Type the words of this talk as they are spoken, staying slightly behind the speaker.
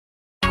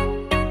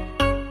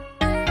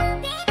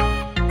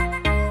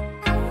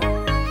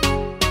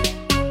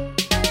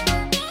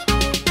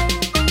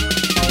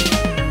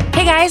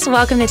guys,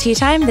 welcome to Tea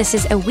Time. This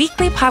is a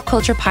weekly pop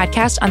culture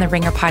podcast on the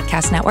Ringer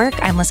Podcast Network.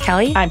 I'm Liz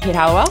Kelly. I'm Pete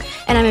Hallowell.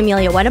 And I'm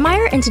Amelia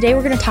Wedemeyer. And today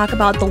we're going to talk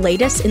about the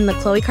latest in the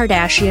Khloe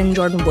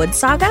Kardashian-Jordan Woods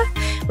saga.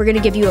 We're going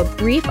to give you a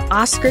brief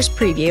Oscars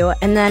preview,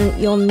 and then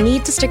you'll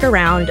need to stick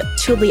around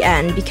till the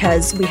end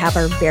because we have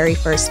our very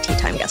first Tea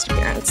Time guest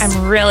appearance.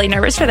 I'm really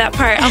nervous for that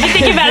part. I'll be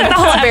thinking about it the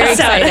whole episode. Very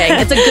exciting.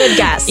 It's a good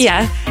guest.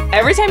 Yeah.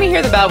 Every time you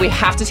hear the bell, we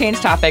have to change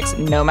topics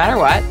no matter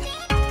what.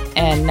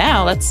 And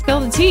now let's spill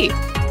the tea.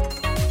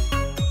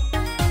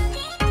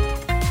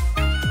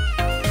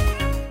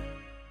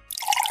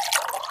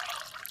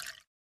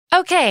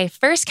 Okay,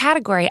 first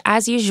category,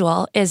 as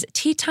usual, is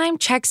Tea Time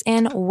checks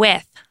in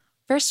with.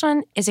 First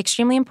one is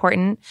extremely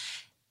important.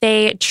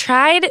 They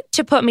tried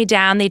to put me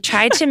down. They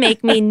tried to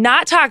make me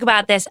not talk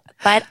about this,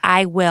 but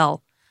I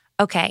will.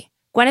 Okay,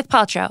 Gwyneth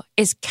Paltrow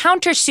is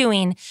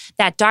countersuing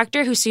that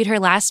doctor who sued her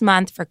last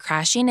month for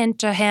crashing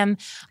into him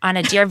on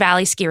a Deer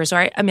Valley ski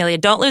resort. Amelia,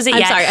 don't lose it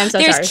yet. I'm so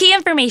sorry. There's key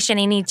information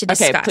I need to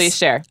discuss. Okay, please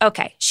share.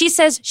 Okay, she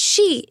says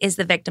she is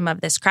the victim of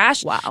this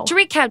crash. Wow. To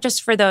recap,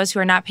 just for those who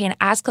are not paying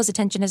as close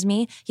attention as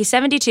me, he's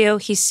 72.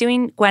 He's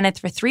suing Gwyneth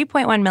for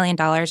 $3.1 million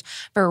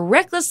for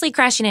recklessly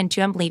crashing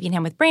into him, leaving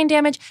him with brain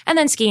damage, and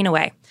then skiing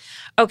away.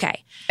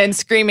 Okay. And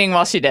screaming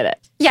while she did it.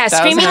 Yeah, That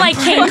screaming was like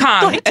King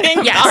Kong.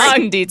 King Yes.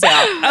 Kong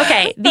detail.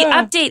 Okay, the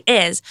update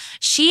is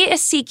she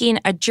is seeking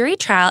a jury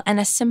trial and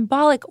a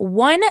symbolic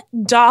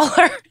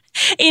 $1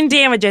 in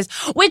damages,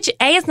 which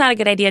A, is not a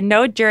good idea.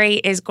 No jury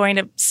is going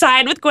to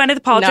side with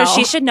Gwyneth Paltrow. No.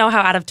 She should know how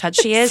out of touch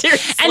she is.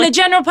 Seriously. And the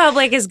general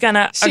public is going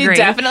to She agree.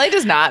 definitely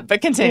does not,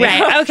 but continue.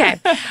 Right, okay.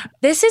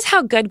 This is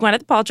how good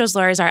Gwyneth Paltrow's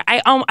lawyers are.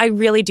 I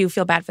really do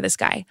feel bad for this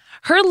guy.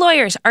 Her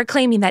lawyers are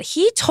claiming that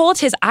he told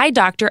his eye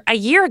doctor a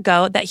year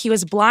ago that he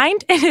was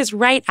blind in his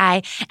right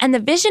eye and the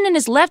vision in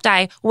his left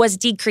eye was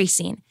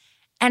decreasing.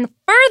 And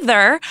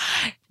further,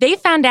 they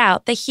found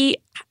out that he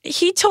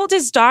told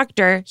his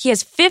doctor he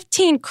has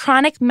 15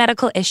 chronic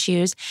medical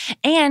issues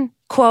and,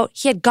 quote,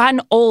 he had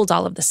gotten old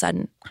all of a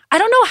sudden. I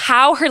don't know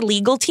how her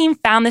legal team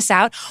found this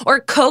out or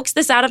coaxed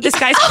this out of this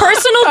guy's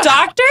personal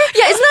doctor.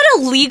 Yeah, isn't that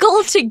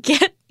illegal to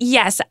get?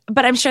 Yes,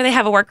 but I'm sure they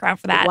have a workaround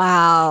for that.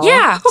 Wow.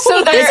 Yeah.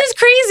 So this is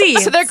crazy.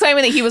 So they're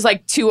claiming that he was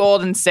like too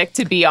old and sick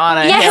to be on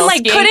a Yeah, hill like,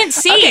 skiing. couldn't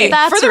see. Okay,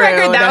 That's for the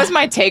record, rude. that was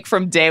my take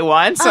from day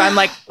one. So I'm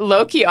like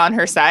low-key on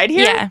her side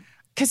here. Yeah.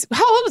 Because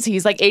how old was he?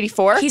 He's like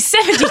 84? He's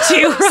 72.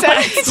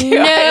 72.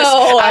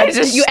 No. I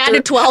just You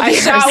added 12 I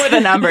years. shot with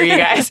a number, you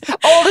guys.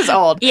 Old is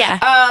old. Yeah.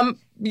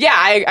 Yeah,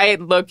 I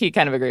low-key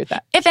kind of agree with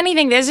that. If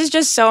anything, this is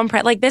just so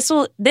impressive. Like this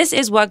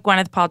is what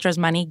Gwyneth Paltrow's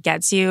money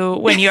gets you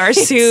when you are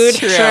sued.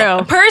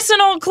 True.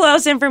 Personal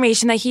close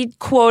information that he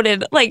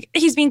quoted, like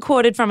he's being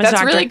quoted from his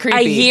That's doctor really creepy.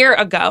 a year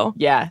ago.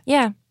 Yeah.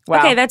 Yeah. Wow.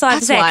 Okay, that's all I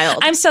have to That's say.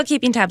 wild. I'm still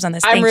keeping tabs on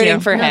this. I'm Thank rooting you.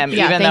 for him,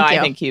 Yeah, even though thank I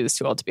you. think he was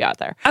too old to be out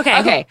there. Okay.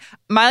 Okay.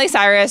 Miley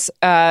Cyrus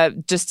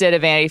just did a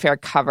Vanity Fair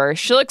cover.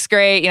 She looks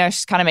great. You know,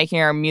 she's kind of making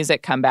her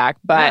music comeback,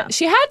 but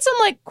she had some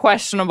like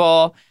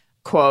questionable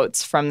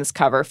quotes from this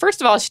cover.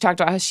 First of all, she talked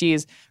about how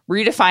she's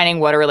redefining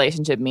what a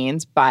relationship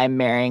means by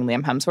marrying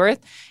Liam Hemsworth.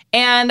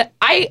 And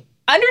I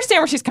understand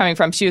where she's coming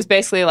from. She was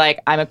basically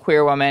like, I'm a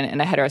queer woman in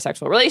a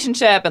heterosexual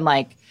relationship. And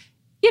like,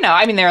 you know,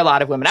 I mean, there are a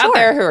lot of women out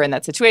there who are in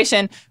that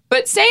situation.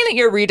 But saying that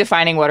you're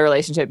redefining what a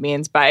relationship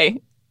means by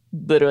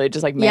literally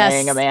just like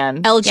marrying a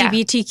man.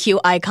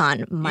 LGBTQ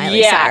icon,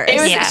 Miley Cyrus. It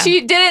was,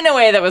 she did it in a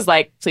way that was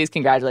like, please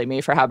congratulate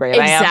me for how brave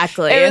I am.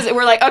 Exactly. It was,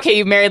 we're like, okay,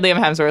 you married Liam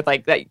Hemsworth,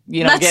 like that,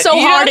 you know, That's so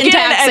hard and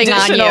taxing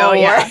on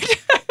you. Yeah.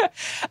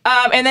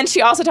 And then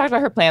she also talked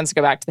about her plans to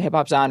go back to the hip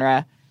hop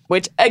genre,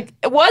 which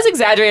was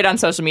exaggerated on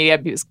social media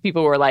because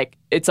people were like,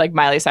 it's like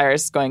Miley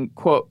Cyrus going,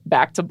 quote,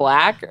 back to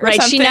black or Right,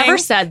 something. she never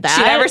said that.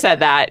 She never said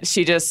that.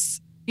 She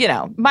just, you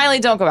know, Miley,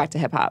 don't go back to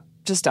hip hop.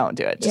 Just don't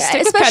do it. Just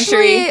stick with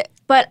country.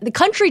 But the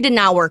country did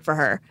not work for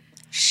her.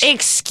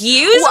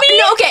 Excuse me?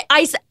 No, okay,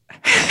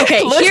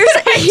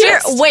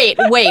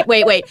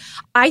 wait.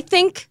 I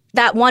think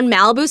that one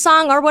Malibu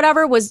song or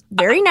whatever was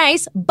very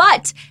nice,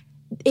 but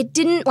it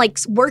didn't like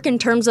work in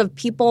terms of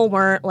people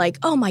weren't like,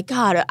 oh my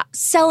God,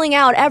 selling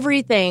out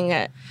everything.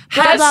 Blah,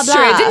 That's blah, blah.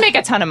 true. It did make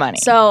a ton of money.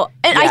 So,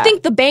 and I Yeah.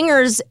 think the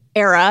Bangers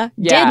era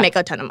Yeah. did make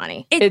a ton of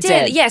money. It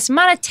did. Yes,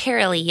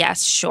 monetarily,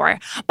 yes, sure.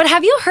 But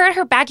have you heard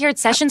her backyard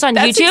sessions on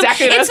That's YouTube?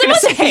 exactly what I It's was the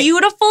most gonna say.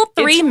 beautiful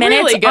 3 It's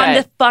minutes really on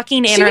good. the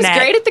fucking She internet. was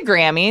great at the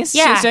Grammys.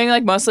 Yeah. She was doing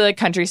like mostly like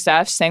country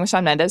stuff. She sang with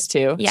Shawn Mendes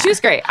too. Yeah. She was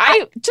great.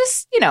 I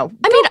just, you know.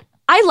 I mean,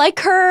 I like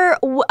her.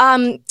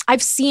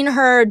 I've seen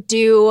her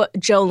do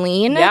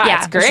Jolene. Yeah,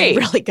 it's great. She's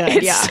really good.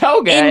 It's yeah.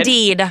 so good.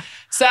 Indeed.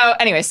 So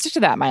anyway, stick to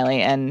that,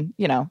 Miley. And,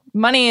 you know,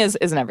 money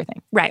isn't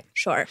everything. Right.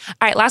 Sure. All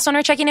right, last one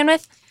we're checking in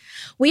with.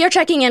 We are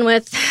checking in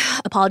with,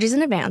 apologies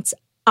in advance,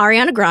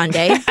 Ariana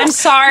Grande. I'm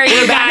sorry,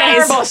 you Back on her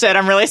guys. bullshit.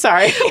 I'm really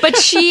sorry. But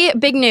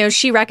big news,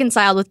 she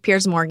reconciled with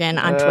Piers Morgan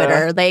on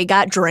Twitter. They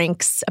got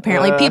drinks.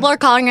 Apparently, people are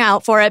calling her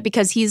out for it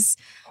because he's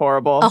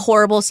Horrible. a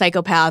horrible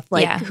psychopath,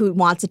 Yeah. who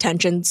wants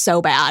attention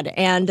so bad.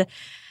 And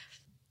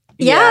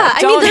Yeah,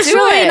 I mean, Don't there's do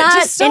really it. not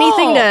Just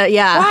anything don't. to,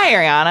 Why,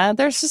 Ariana?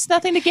 There's just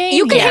nothing to gain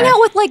You can here. hang out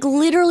with like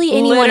literally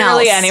anyone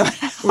Literally else. anyone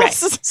else. Right.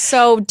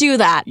 So do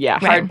that. Yeah,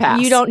 hard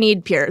pass. You don't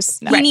need Piers.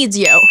 He Right. needs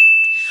you.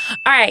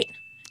 All right.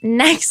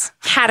 Next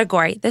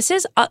category. This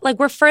is like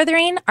we're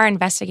furthering our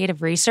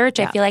investigative research.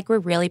 I feel like we're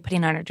really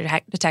putting on our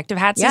detective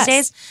hats Yes. these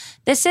days.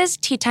 This is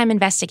Tea Time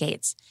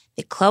Investigates,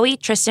 the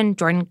Khloe, Tristan,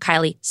 Jordan,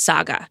 Kylie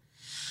saga.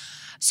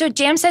 So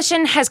Jam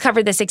Session has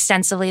covered this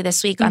extensively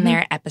this week on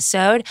their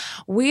episode.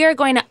 We are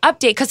going to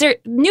update because there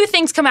new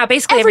things come out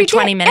basically every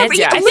 20 minutes.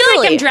 I feel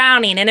like I'm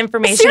drowning in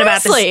information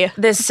about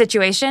this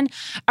situation.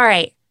 All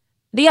right.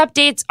 The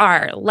updates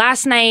are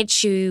last night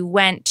she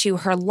went to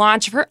her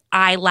launch of her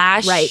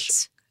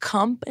eyelash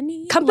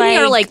company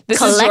or like this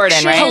collection.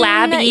 is Jordan,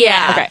 right? collab.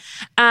 Yeah.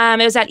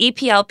 Okay. It was at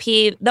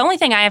EPLP. The only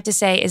thing I have to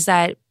say is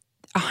that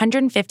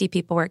 150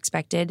 people were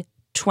expected.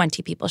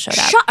 20 people showed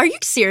up. Are you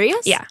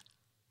serious? Yeah.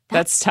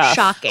 That's tough.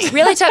 Shocking.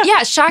 Really tough.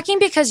 Yeah, shocking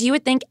because you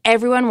would think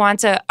everyone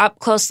wants a up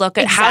close look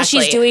at how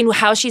she's doing,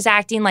 how she's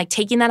acting, like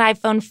taking that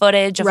iPhone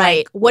footage of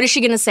like what is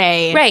she going to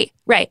say?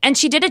 Right. And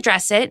she did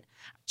address it.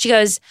 She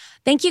goes,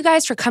 "Thank you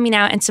guys for coming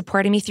out and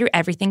supporting me through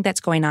everything that's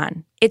going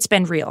on. It's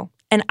been real.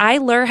 And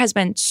iLure has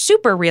been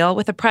super real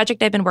with a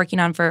project I've been working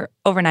on for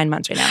over 9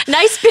 months right now."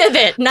 Nice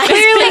pivot.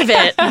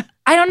 Pivot.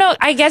 I don't know.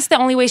 I guess the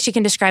only way she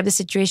can describe the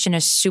situation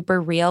is super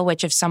real,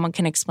 which if someone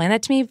can explain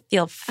that to me,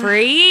 feel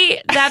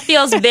free. That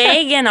feels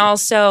vague and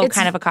also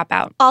kind of a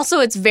cop-out. Also,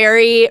 it's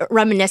very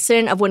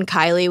reminiscent of when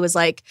Kylie was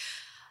like,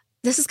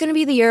 this is going to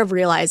be the year of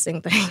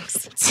realizing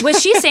things.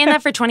 Was she saying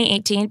that for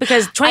 2018?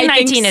 Because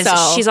 2019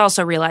 she's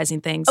also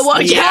realizing things. Well,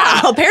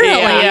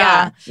 apparently,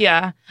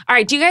 yeah. All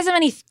right. Do you guys have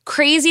any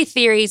crazy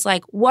theories?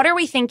 Like, what are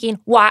we thinking?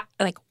 Why?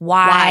 Like,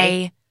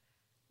 why?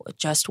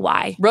 Just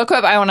why? Real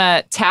quick, I want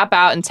to tap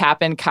out and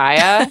tap in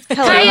Kaya.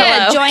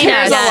 Kaya, join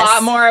Cares us. a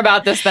lot more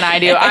about this than I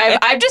do.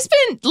 I've just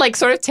been like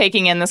sort of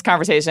taking in this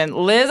conversation.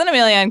 Liz and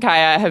Amelia and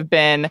Kaya have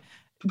been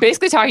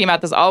basically talking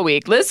about this all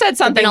week. Liz said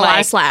something a lot like,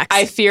 of slacks.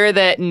 "I fear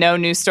that no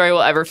news story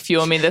will ever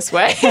fuel me this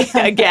way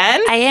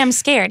again." I am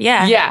scared.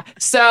 Yeah. Yeah.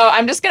 So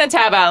I'm just going to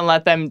tap out and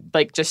let them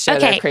like just share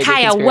their crazy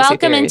Kaya, conspiracy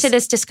welcome theories. into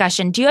this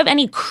discussion. Do you have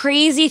any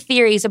crazy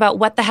theories about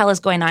what the hell is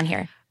going on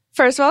here?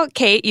 First of all,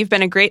 Kate, you've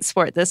been a great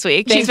sport this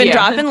week. Thank She's been you.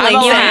 dropping links. I'm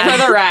along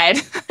for the ride.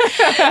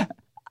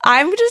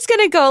 I'm just going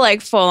to go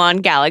like full on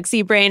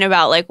galaxy brain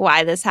about like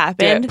why this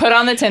happened. Put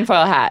on the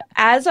tinfoil hat.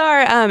 As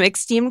our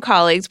esteemed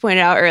colleagues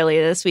pointed out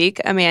earlier this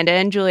week, Amanda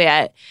and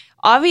Juliet,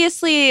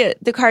 obviously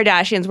the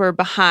Kardashians were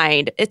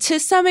behind, to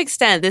some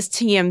extent, this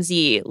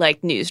TMZ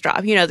like news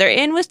drop. You know, they're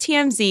in with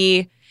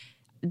TMZ.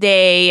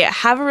 They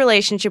have a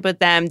relationship with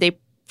them. They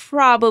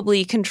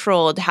probably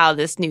controlled how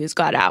this news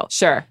got out.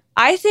 Sure.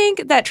 I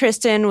think that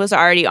Tristan was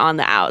already on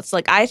the outs.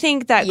 Like, I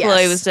think that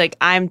Khloe was like,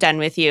 I'm done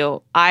with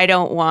you. I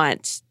don't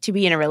want to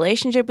be in a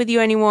relationship with you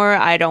anymore.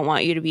 I don't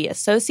want you to be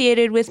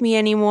associated with me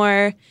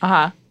anymore.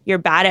 Uh-huh. You're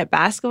bad at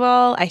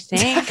basketball, I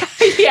think.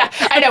 Yeah,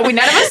 I know. None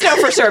of us know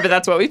for sure, but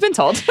that's what we've been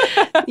told.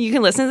 You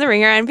can listen to the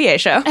Ringer NBA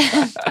show.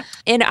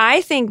 And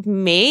I think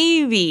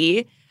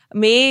maybe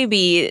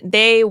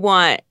they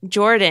want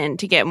Jordan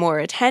to get more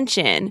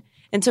attention.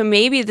 And so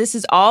maybe this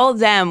is all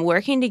them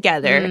working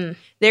together.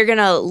 They're going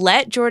to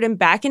let Jordan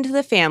back into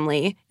the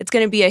family. It's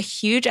going to be a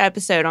huge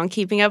episode on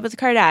Keeping Up with the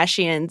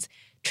Kardashians.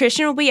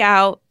 Tristan will be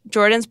out.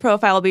 Jordan's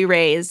profile will be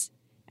raised.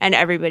 And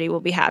everybody will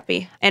be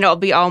happy. And it'll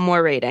be all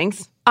more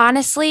ratings.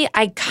 Honestly,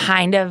 I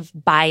kind of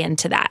buy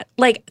into that.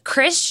 Like,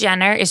 Kris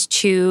Jenner is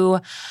too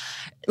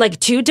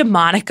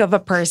demonic of a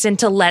person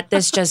to let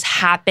this just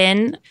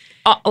happen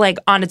like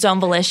on its own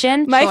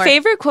volition. My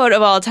favorite quote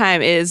of all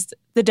time is,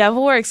 "The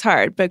devil works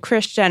hard, but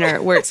Kris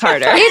Jenner works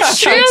harder." It's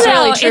true, It's though.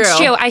 really true. It's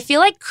true. I feel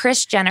like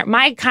Kris Jenner,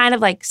 my kind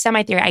of like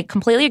semi-theory, I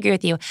completely agree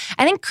with you.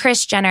 I think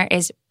Kris Jenner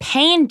is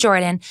paying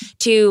Jordan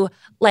to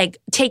like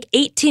take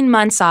 18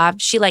 months off.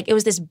 It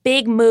was this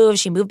big move.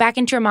 She moved back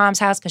into her mom's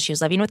house because she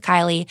was living with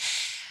Kylie.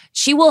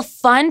 She will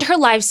fund her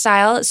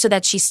lifestyle so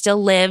that she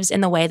still lives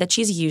in the way that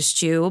she's used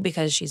to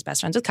because she's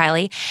best friends with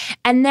Kylie.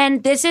 And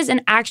then this is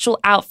an actual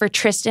out for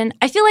Tristan.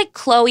 I feel like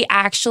Khloe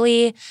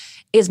actually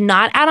is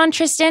not out on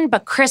Tristan,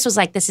 but Kris was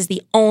like, this is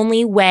the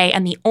only way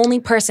and the only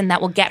person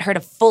that will get her to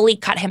fully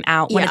cut him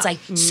out when it's like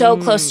so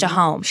close to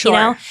home. Sure. You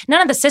know?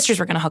 None of the sisters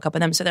were going to hook up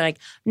with him. So they're like,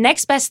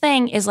 next best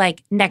thing is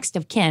like next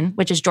of kin,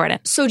 which is Jordan.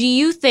 So do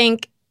you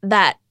think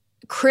that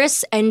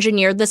Kris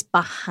engineered this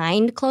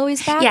behind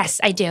Khloe's back? Yes,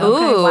 I do.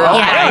 Ooh, Yeah,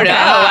 I don't know.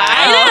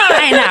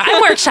 I know.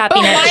 I'm workshopping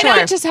But it. why Sure.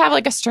 not just have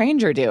like a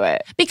stranger do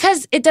it?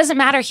 Because it doesn't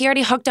matter. He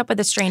already hooked up with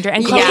a stranger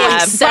and Khloe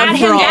Yeah, brought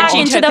him back she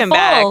into took the him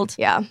back. fold.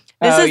 Yeah.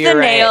 This is the you're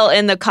right. nail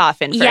in the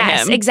coffin for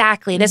Yes, him.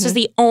 exactly. This was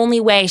the only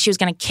way she was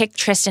going to kick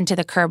Tristan to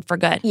the curb for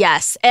good.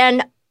 Yes.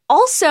 And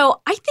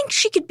also, I think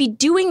she could be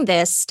doing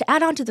this, to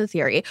add on to the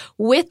theory,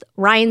 with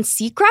Ryan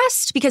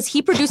Seacrest because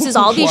he produces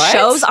all these What?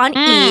 shows on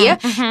E!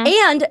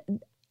 And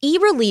E!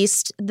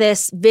 released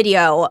this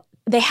video.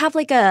 They have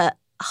like a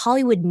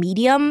Hollywood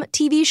Medium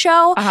TV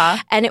show.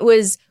 And it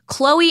was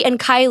Khloe and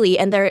Kylie,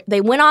 and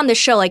they went on the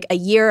show like a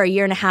year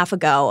and a half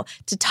ago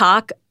to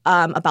talk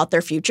about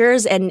their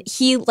futures, and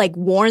he like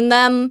warned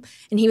them,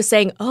 and he was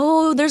saying,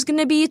 "Oh, there's going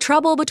to be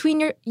trouble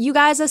between you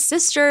guys as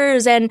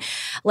sisters, and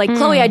like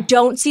Khloe, I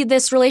don't see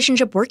this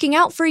relationship working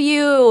out for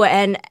you,"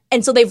 and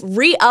so they've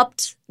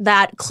re-upped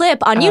that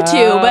clip on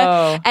YouTube,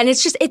 and it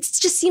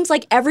just seems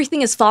like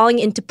everything is falling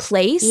into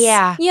place.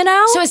 Yeah, you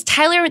know. So is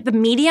Tyler the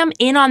medium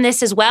in on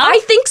this as well? I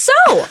think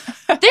so.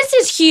 This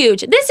is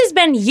huge. This has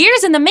been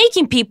years in the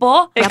making,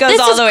 people. It goes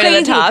all the way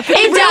to the top. It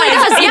really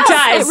does. It Yes,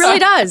 does. it really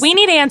does. We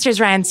need answers,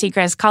 Ryan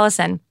Seacrest. Call us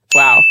in.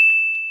 Wow.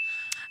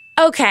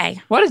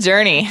 Okay, What a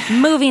journey.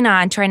 moving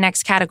on to our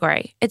next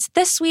category. It's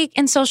This Week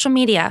in Social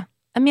Media.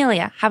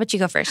 Amelia, how about you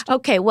go first?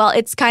 Okay, well,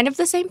 it's kind of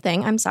the same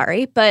thing. I'm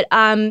sorry, but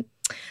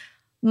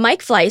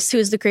Mike Fleiss,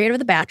 who's the creator of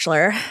the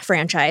Bachelor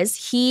franchise,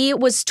 he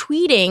was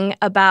tweeting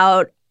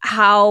about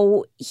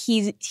how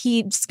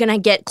he's gonna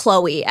get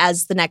Khloe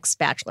as the next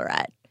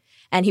Bachelorette.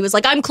 And he was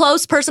like, I'm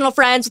close personal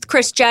friends with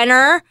Kris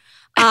Jenner.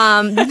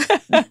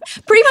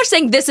 Pretty much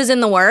saying this is in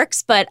the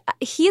works, but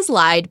he's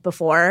lied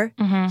before.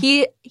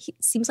 He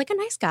seems like a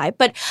nice guy,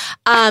 but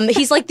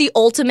he's like the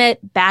ultimate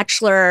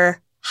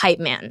Bachelor hype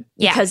man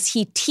because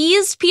he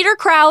teased Peter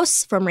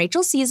Krause from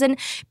Rachel's season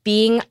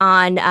being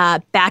on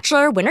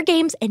Bachelor Winter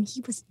Games, and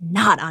he was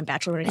not on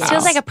Bachelor Winter Games. It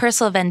feels like a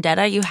personal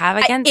vendetta you have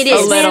against It this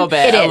is. A little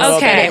bit. It is.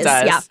 Okay. It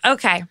does. Yeah.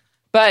 Okay.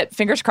 But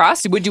fingers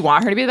crossed. Would you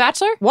want her to be the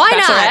Bachelor? Why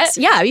Bachelorette? not?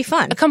 Yeah, it'd be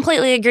fun.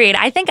 Completely agreed.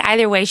 I think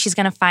either way, she's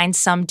going to find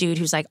some dude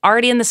who's like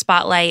already in the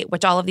spotlight,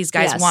 which all of these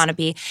guys Yes. want to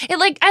be.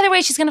 Either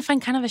way, she's going to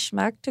find kind of a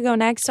schmuck to go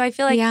next. So I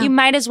feel like Yeah. you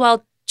might as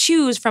well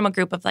choose from a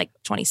group of like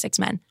 26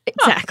 men.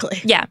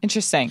 Exactly. Yeah.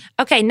 Interesting.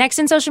 Okay. Next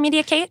in social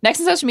media, Kate. Next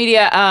in social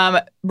media,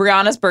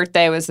 Rihanna's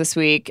birthday was this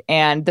week,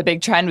 and the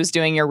big trend was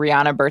doing your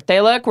Rihanna birthday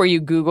look, where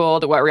you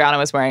Googled what Rihanna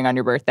was wearing on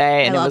your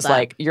birthday, and it love was that.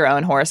 like your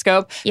own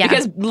horoscope. Yeah.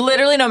 Because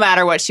literally no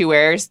matter what she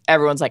wears,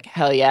 everyone's like,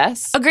 hell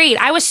yes. Agreed.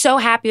 I was so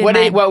happy with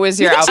mine. What was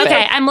your outfit?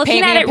 Okay, I'm looking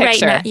Paint me at a it right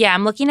picture. now. Yeah,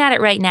 I'm looking at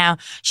it right now.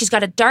 She's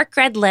got a dark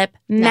red lip,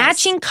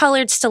 matching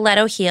colored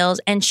stiletto heels,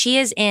 and she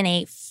is in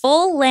a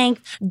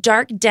full-length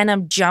dark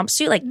denim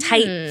jumpsuit, like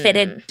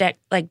tight-fitted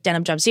like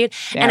denim jumpsuit,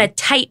 and a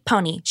tight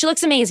pony. She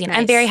looks amazing.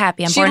 I'm very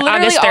happy. I'm She born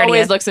literally August 30th.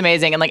 always looks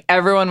amazing, and like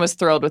everyone was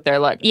thrilled with their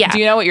look. Yeah. Do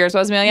you know what yours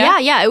was, Amelia?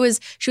 Yeah.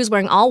 She was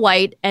wearing all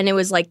white, and it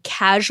was like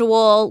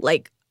casual,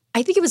 like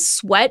I think it was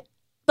sweat,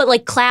 but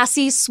like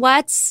classy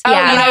sweats. Oh,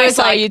 yeah, you know, I was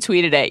saw like, you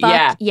tweeted it. fuck,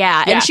 Yeah.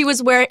 yeah. Yeah. And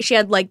she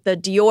had like the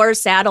Dior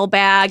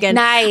saddlebag, and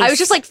Nice. I was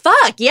just like,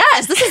 fuck,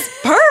 yes, this is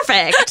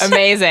perfect.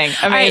 Amazing.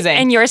 All right, Amazing.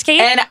 and yours, Kate?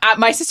 And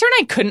my sister and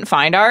I couldn't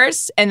find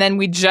ours, and then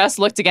we just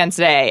looked again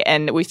today,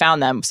 and we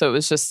found them, so it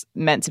was just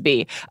meant to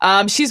be.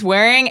 She's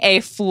wearing a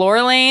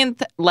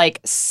floor-length, like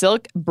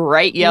silk,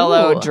 bright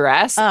yellow Ooh.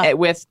 dress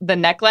with the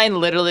neckline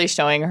literally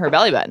showing her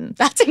belly button.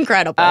 That's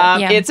incredible.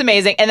 Yeah. It's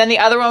amazing. And then the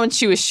other one,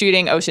 she was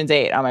shooting Ocean's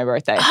 8 on my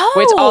birthday, Oh.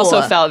 which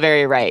also felt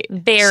very right.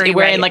 Very She's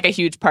wearing right. like a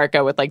huge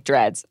parka with like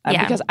dreads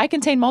Yeah. because I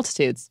contain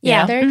multitudes. you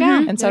Yeah. know? there you go.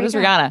 And so does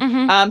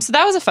Rihanna. So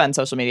that was a fun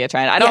social media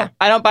trend.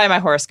 I don't buy my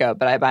horoscope,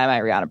 but I buy my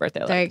Rihanna birthday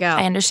look. There you go.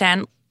 I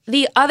understand.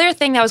 The other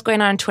thing that was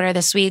going on Twitter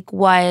this week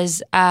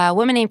was a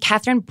woman named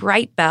Catherine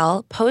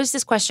Brightbell posed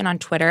this question on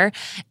Twitter.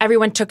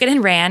 Everyone took it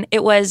and ran.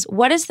 It was,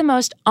 what is the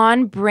most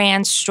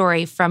on-brand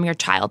story from your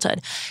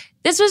childhood?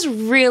 This was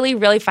really,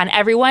 really fun.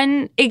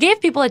 It gave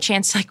people a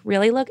chance to like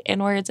really look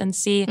inwards and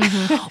see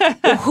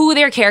who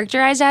they're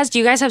characterized as. Do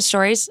you guys have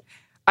stories?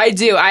 I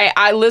do.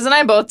 Liz and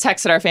I both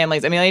texted our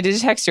families. Amelia, did you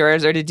text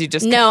yours or did you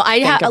just No,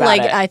 think about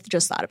it? I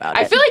just thought about it.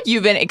 I feel like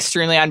you've been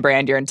extremely on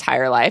brand your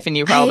entire life, and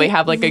you probably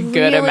have like a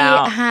good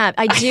amount.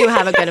 I do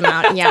have a good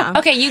amount, yeah.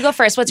 Okay, you go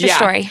first. What's your Yeah.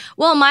 story?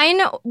 Well, mine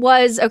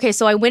was, okay,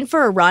 so I went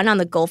for a run on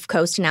the Gulf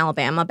Coast in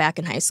Alabama back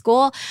in high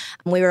school.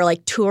 We were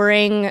like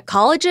touring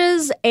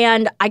colleges,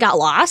 and I got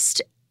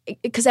lost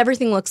because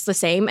everything looks the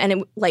same, and it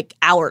like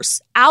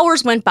hours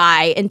went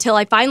by until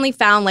I finally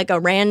found like a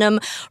random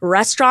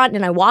restaurant,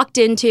 and I walked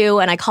into,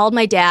 and I called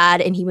my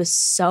dad, and he was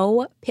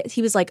so pissed.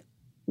 He was like,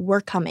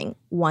 we're coming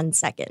 1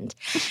 second.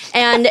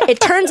 And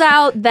it turns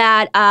out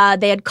that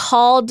they had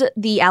called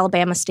the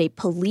Alabama State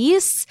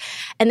Police,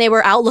 and they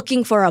were out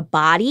looking for a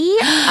body.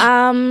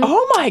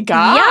 Oh my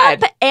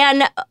God. Yep.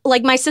 And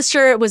like my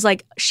sister was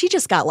like, she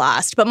just got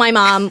lost. But my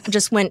mom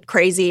just went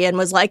crazy and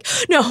was like,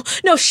 no,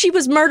 she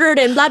was murdered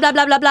and blah, blah,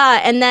 blah, blah, blah.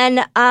 And then,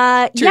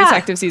 True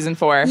Detective season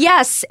 4.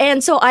 Yes.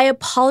 And so I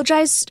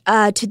apologized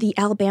to the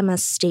Alabama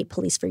State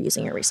Police for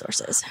using your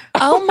resources.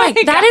 Oh my,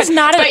 that is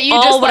not But at you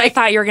all just, what I like,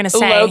 thought you were going to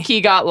say. Low-key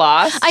got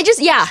lost. I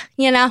just,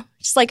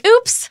 just like,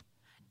 oops.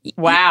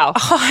 Wow.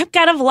 Oh, I'm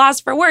kind of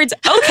lost for words.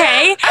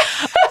 Okay.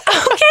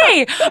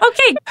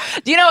 okay.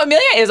 Do you know,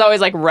 Amelia is always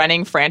like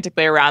running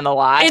frantically around the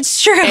lot.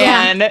 It's true.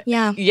 And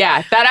Yeah.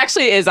 that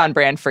actually is on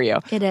brand for you.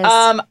 It is.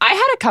 I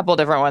had a couple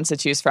different ones to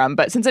choose from,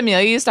 but since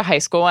Amelia used a high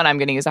school one, I'm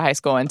going to use a high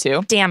school one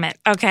too. Damn it.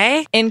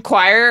 Okay. In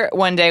choir,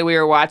 one day we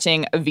were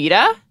watching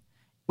Evita,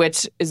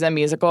 which is a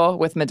musical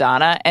with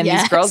Madonna, and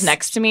Yes. these girls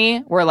next to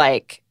me were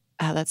like,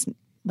 oh, that's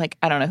like,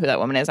 I don't know who that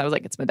woman is. I was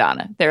like, it's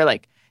Madonna. They were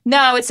like,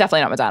 No, it's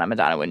definitely not Madonna.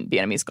 Madonna wouldn't be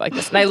in a musical like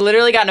this. And I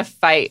literally got in a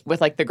fight with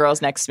like the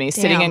girls next to me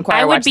sitting in choir.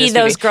 I would be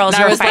those girls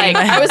and you were fighting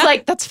with. I was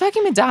like, that's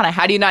fucking Madonna.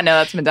 How do you not know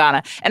that's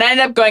Madonna? And I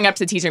ended up going up to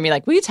the teacher and being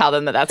like, will you tell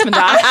them that that's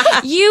Madonna?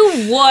 You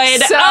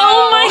would. So-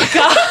 Oh my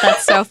God.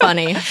 That's so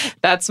funny.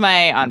 That's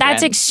my on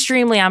That's brand.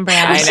 extremely on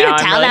brand. I know,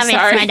 I'm really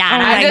sorry.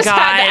 Madonna. Oh my God.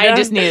 I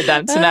just needed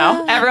them to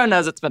know. Everyone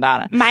knows it's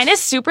Madonna. Mine is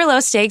super low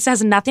stakes,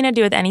 has nothing to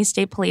do with any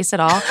state police at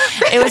all.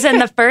 It was in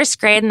the first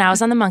grade and I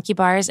was on the monkey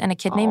bars and a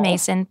kid named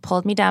Mason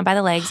pulled me down by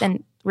the legs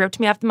and ripped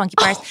me off the monkey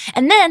bars.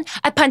 And then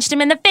I punched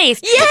him in the face.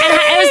 Yay! And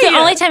it was the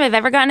only time I've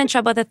ever gotten in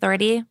trouble with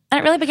authority. And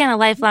it really began a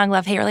lifelong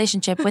love-hate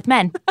relationship with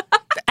men.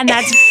 And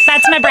that's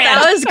my brand.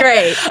 That was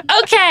great.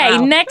 Okay,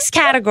 next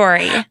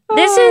category.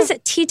 This is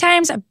Tea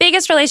Time's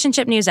biggest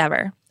relationship news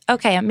ever.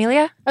 Okay,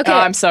 Amelia? Okay. Oh,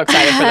 I'm so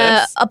excited for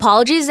this.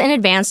 Apologies in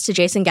advance to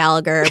Jason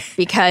Gallagher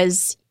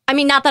because, I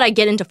mean, not that I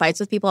get into fights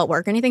with people at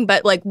work or anything,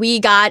 but like we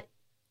got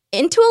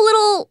into a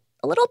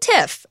little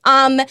tiff.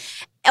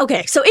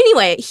 Okay, so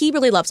anyway, he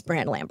really loves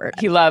Miranda Lambert.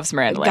 He loves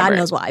Miranda Lambert. God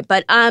knows why.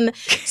 But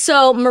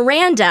so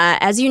Miranda,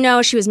 as you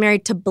know, she was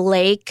married to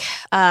Blake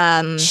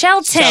Shelton. Come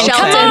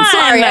Shelton. on.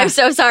 Sorry, I'm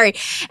so sorry.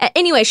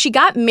 Anyway, she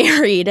got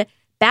married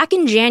back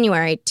in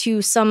January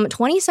to some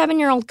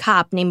 27-year-old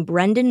cop named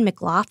Brendan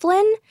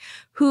McLaughlin,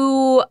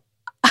 who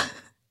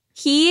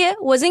he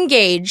was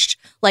engaged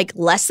like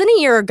less than a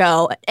year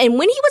ago. And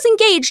when he was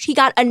engaged, he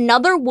got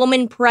another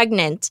woman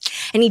pregnant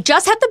and he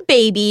just had the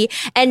baby.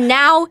 And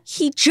now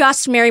he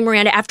just married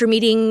Miranda after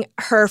meeting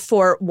her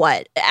for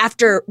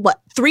After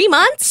 3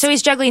 months? So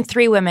he's juggling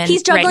 3 women.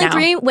 He's juggling right now.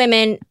 3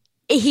 women.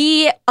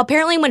 He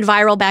apparently went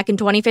viral back in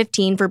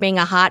 2015 for being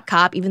a hot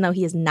cop, even though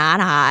he is not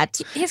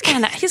hot. He's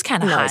kind of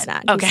hot. No, he's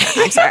not. Okay.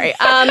 I'm sorry.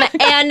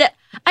 And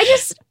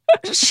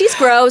she's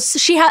gross.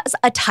 She has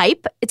a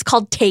type. It's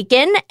called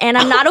Taken, and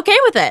I'm not okay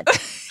with it.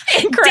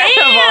 Incredible.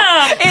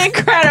 Damn!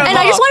 Incredible. And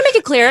I just want to make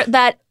it clear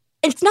that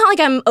it's not like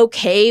I'm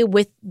okay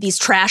with these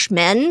trash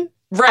men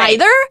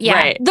either. Yeah.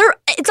 Right.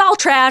 It's all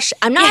trash.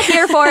 I'm not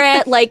here for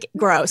it. Like,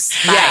 gross.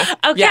 Bye.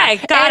 Yeah. Okay, Yeah.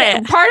 got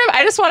And it.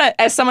 I just want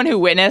to, as someone who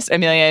witnessed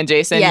Amelia and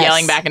Jason Yes.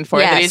 yelling back and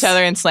forth at Yes. each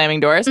other and slamming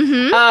doors.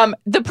 Mm-hmm.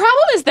 The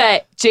problem is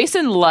that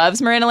Jason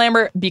loves Miranda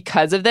Lambert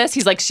because of this.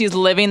 He's like, she's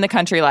living the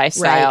country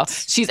lifestyle.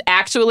 Right. She's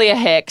actually a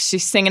hick.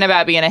 She's singing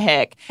about being a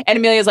hick. And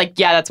Amelia's like,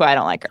 yeah, that's why I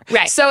don't like her.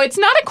 Right. So it's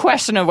not a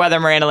question of whether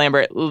Miranda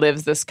Lambert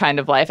lives this kind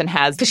of life and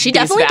has these she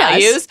definitely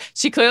values. does.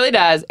 She clearly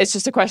does. It's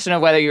just a question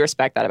of whether you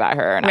respect that about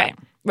her or not.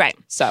 Right.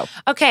 So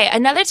Okay,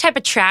 another type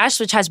of trash,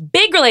 which has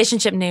big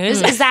relationship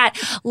news, is that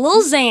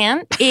Lil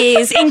Xan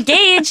is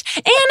engaged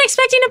and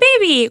expecting a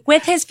baby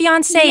with his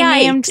fiancée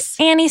named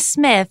Annie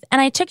Smith.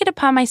 And I took it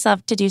upon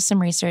myself to do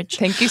some research.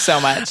 thank you so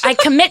much. I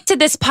commit to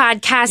this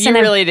podcast You and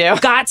really I've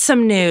do. got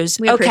some news.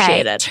 We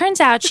appreciate it. Turns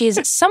out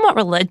she's somewhat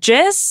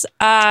religious.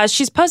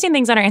 She's posting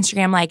things on her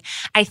Instagram like,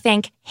 I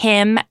thank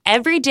him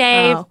every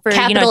day for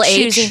Capital H.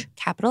 choosing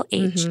capital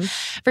H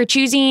for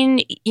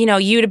choosing,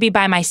 you to be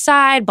by my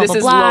side, blah, This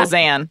blah, is blah.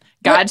 Lil Xan.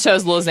 God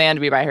chose Lil Xan to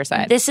be by her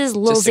side. This is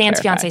Lil Just to Xan's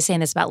clarify. fiance saying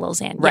this about Lil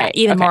Xan. Right.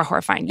 Yeah, even Okay. more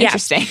horrifying. Yeah.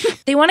 Interesting.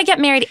 They want to get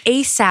married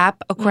ASAP,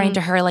 according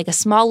to her, like a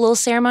small little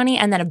ceremony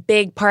and then a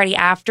big party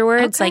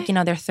afterwards. Like, they're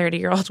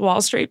 30-year-old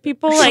Wall Street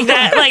people like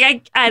that.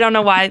 Like, I don't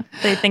know why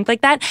they think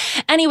like that.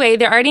 Anyway,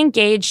 they're already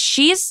engaged.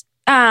 She's,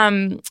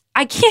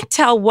 I can't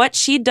tell what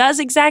she does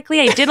exactly.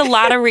 I did a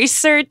lot of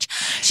research.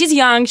 She's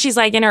young. She's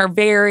like in her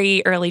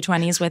very early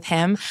 20s with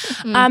him.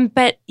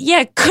 But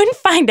yeah, couldn't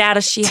find out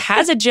if she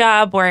has a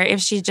job or if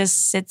she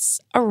just sits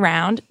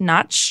around.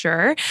 Not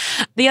sure.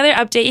 The other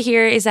update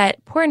here is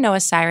that poor Noah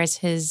Cyrus,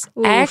 his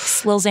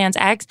ex, Lil Xan's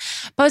ex,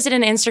 posted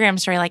an Instagram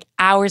story like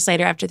hours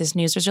later after this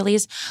news was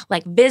released,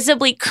 like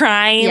visibly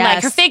crying. Yes.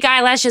 Like her fake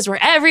eyelashes were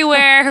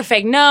everywhere. Her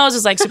fake nose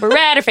was like super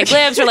red. Her fake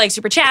lips were like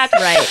super chapped.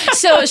 Right.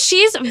 So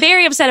she's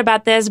very upset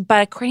about this,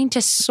 but according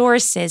to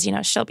sources,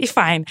 she'll be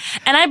fine.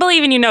 And I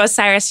believe in you, Noah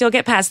Cyrus. You'll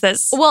get past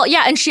this. Well,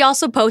 yeah, and she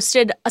also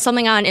posted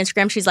something on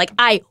Instagram. She's like,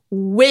 I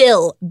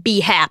will be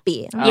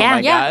happy. Oh yeah. my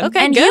Yeah, God.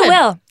 okay, And good. you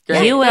will.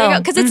 Great. You will.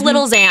 Because it's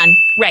Little Xan.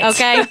 Right.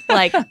 Okay?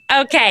 Like,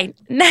 Okay,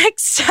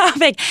 next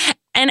topic.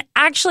 And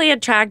actually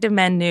attractive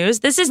men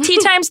news. This is Tea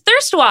Time's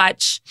Thirst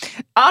Watch.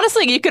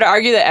 Honestly, you could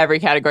argue that every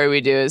category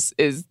we do is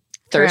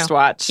Thirst True.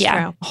 Watch.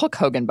 Yeah. Hulk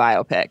Hogan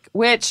biopic,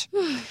 which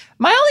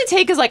my only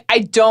take is like, I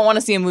don't want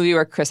to see a movie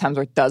where Chris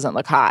Hemsworth doesn't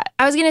look hot.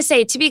 I was going to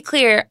say, to be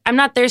clear, I'm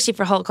not thirsty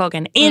for Hulk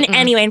Hogan in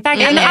any way. In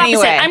fact, I'm In the any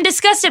opposite. way. I'm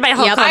disgusted by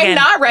Hulk Hogan. I'm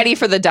not ready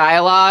for the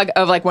dialogue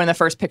of like when the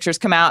first pictures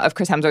come out of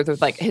Chris Hemsworth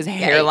with like his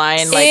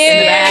hairline like in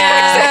the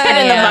back and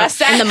in the Yeah.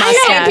 mustache. And the I know,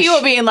 mustache. and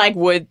people being like,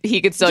 would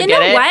he could still You get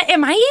know it? what?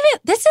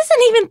 This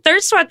isn't even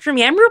Thirst Watch for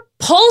me. I'm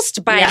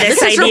repulsed by yeah, this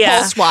this is idea.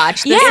 Repulsed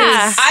Watch. This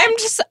Yeah.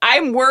 is,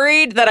 I'm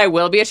worried that I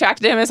will be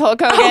attracted to him as Hulk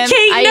Hogan.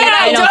 Okay,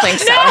 I don't think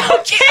so. No,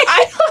 okay.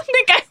 I don't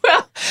think I will.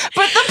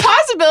 But the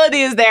possibility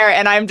credibility is there,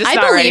 and I'm just I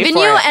not ready believe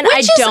in for you, it. and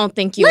I don't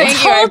think you Thank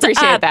will. you. I Hold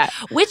appreciate up. that.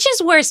 Which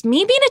is worse,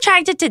 me being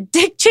attracted to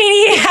Dick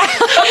Cheney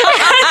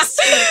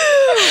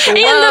in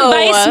the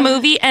Vice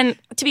movie? And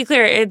to be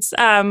clear, it's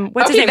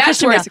what's his name? That's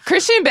Christian worse. Bale.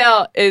 Christian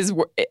Bale is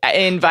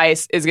in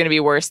Vice is going to be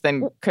worse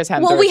than Chris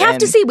Hemsworth. Well, we have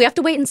to in- see. We have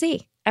to wait and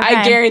see. I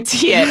Okay.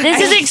 guarantee it. This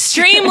is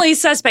extremely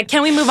suspect.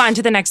 Can we move on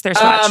to the next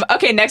Thirst Watch?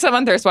 Okay, next up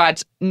on Thirst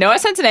Watch, Noah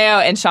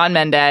Centineo and Shawn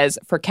Mendes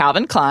for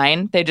Calvin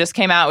Klein. They just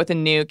came out with a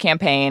new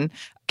campaign.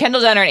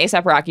 Kendall Jenner and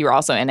A$AP Rocky were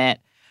also in it.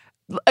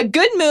 A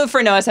good move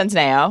for Noah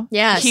Centineo.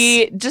 Yes.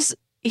 He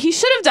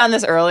should have done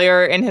this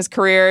earlier in his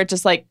career,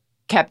 just like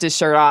kept his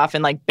shirt off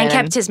and like And been-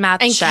 kept his mouth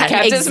and shut.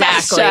 kept his mouth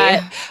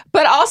Exactly. shut.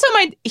 But also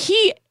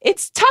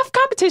it's tough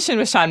competition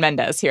with Shawn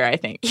Mendes here, I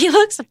think. He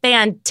looks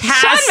fantastic.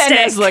 Shawn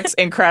Mendes looks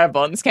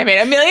incredible in this campaign.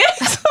 Amelia,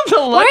 the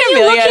look Why are you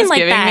Amelia looking is like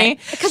giving that? me.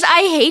 Because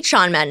I hate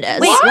Shawn Mendes.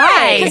 Wait,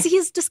 why? Because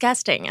he's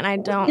disgusting, and I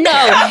don't.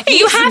 No, you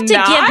He's have to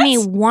not. give me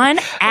one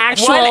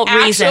actual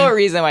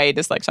reason. Why you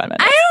dislike Shawn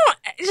Mendes.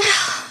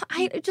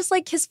 I just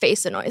like his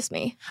face annoys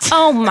me.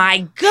 Oh my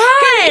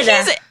god!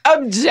 He's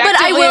objectively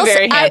But I will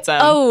very say,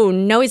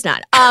 handsome. no, he's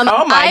not. Oh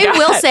my I God.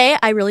 will say,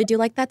 I really do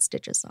like that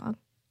Stitches song.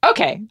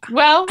 Okay,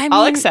 well, I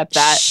I'll mean, accept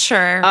that.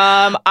 Sure.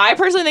 I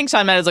personally think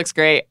Shawn Mendes looks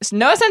great.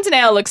 Noah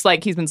Centineo looks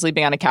like he's been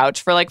sleeping on a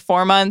couch for like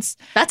 4 months.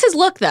 That's his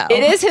look, though.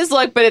 It is his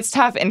look, but it's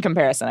tough in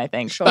comparison, I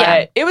think. Sure. But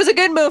Yeah. it was a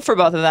good move for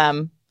both of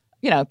them.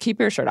 You know, keep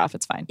your shirt off.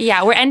 It's fine.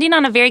 Yeah, we're ending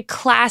on a very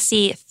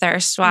classy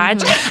Thirst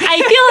Watch.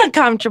 I feel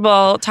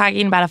uncomfortable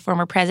talking about a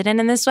former president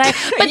in this way,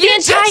 but You the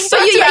entire just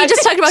talked you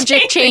just talked about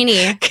Dick Cheney.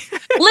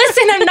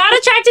 Listen, I'm not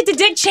attracted to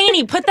Dick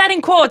Cheney. Put that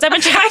in quotes. I'm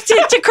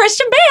attracted to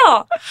Christian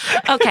Bale.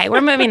 Okay,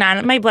 we're moving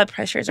on. My blood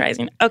pressure is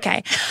rising.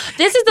 Okay,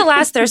 this is the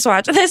last Thirst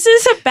Watch. This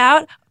is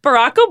about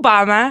Barack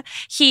Obama.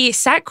 He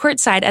sat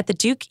courtside at the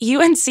Duke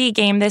UNC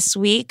game this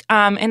week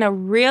in a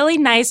really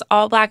nice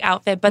all-black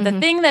outfit. But the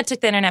thing that took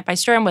the internet by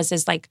storm was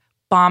his like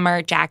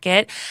bomber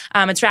jacket.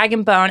 It's rag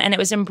and bone, and it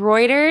was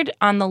embroidered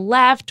on the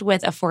left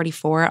with a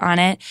 44 on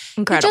it.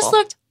 Incredible. It just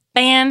looked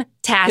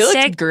fantastic.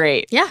 He looked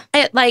great. Yeah.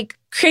 It like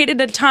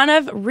created a ton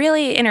of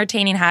really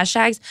entertaining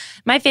hashtags.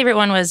 My favorite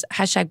one was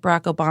hashtag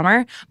Barack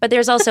Obama, but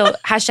there's also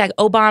hashtag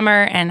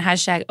Obama and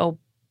hashtag Obamber.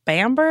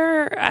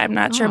 I'm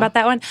not sure about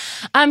that one.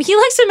 He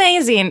looks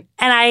amazing,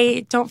 and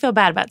I don't feel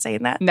bad about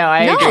saying that. No,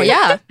 I No, agree.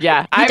 yeah.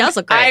 Yeah. He does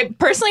look great. I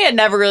personally had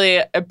never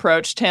really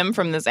approached him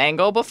from this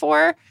angle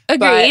before.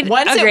 Agreed.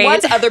 But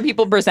once other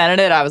people presented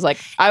it, I was like,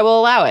 I will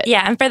allow it.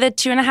 Yeah, and for the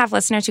 2.5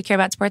 listeners who care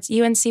about sports,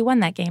 UNC won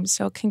that game,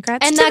 so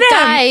congrats And to that them.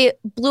 guy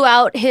blew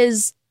out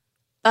his.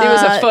 It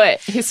was a foot.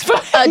 His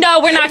foot. No,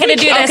 we're not going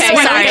to do this. Okay,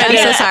 We're not sorry. gonna I'm do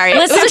so this. sorry.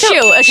 Listen It was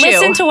a shoe.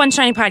 Listen to One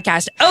Shiny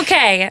Podcast.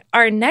 Okay,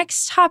 our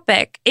next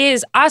topic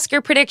is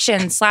Oscar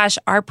prediction /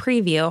 our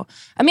preview.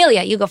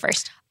 Amelia, you go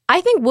first.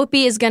 I think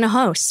Whoopi is going to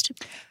host.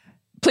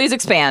 Please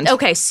expand.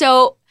 Okay,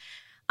 so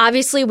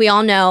obviously we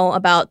all know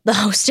about the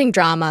hosting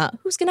drama.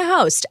 Who's going to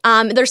host?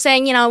 They're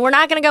saying, we're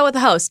not going to go with the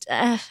host.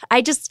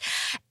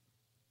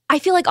 I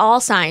feel like all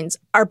signs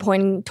are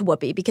pointing to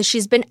Whoopi because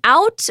she's been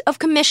out of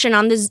commission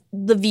on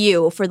The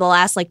View for the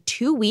last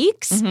 2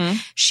 weeks. Mm-hmm.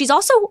 She's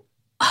also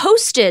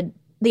hosted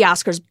the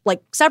Oscars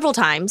several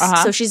times,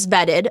 so she's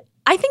vetted.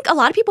 I think a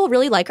lot of people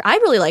really like her. I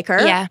really like her.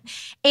 Yeah.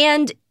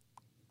 And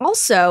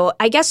also,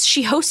 I guess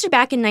she hosted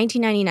back in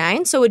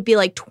 1999, so it would be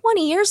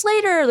 20 years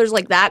later. There's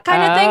that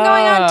kind of thing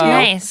going on too.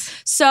 Nice.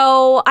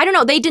 So I don't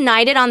know. They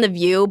denied it on The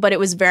View, but it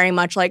was very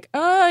much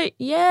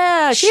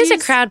yeah. She is a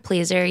she's- crowd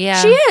pleaser,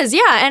 yeah. She is,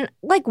 yeah. And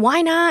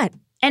why not?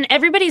 And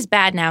everybody's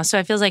bad now, so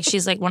it feels like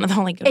she's one of the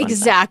only good ones.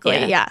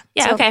 Exactly, yeah.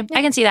 Yeah, So, okay.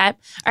 I can see that.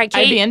 All right,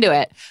 I'd be Kate. into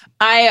it.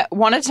 I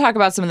wanted to talk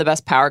about some of the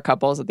best power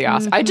couples at the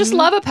Oscars. I just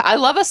love I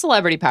love a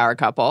celebrity power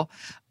couple.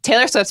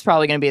 Taylor Swift's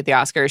probably going to be at the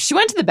Oscars. She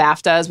went to the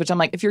BAFTAs, which I'm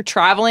like, if you're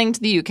traveling to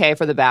the UK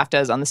for the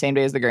BAFTAs on the same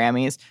day as the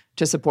Grammys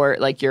to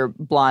support your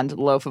blonde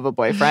loaf of a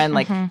boyfriend,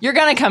 you're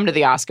going to come to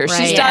the Oscars.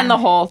 Right. She's done the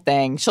whole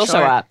thing. She'll show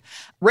up.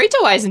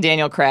 Rachel Weisz and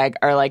Daniel Craig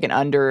are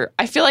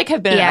I feel like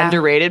have been an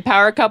underrated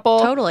power couple.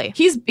 Totally.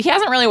 He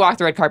hasn't really walked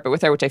the red carpet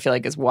with her, which I feel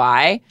like is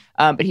why.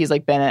 But he's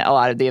been at a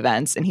lot of the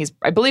events and he's,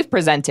 I believe,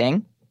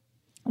 presenting.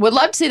 Would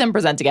love to see them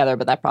present together,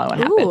 but that probably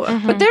won't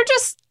happen. But they're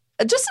just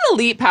an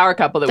elite power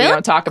couple that we They don't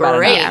look talk about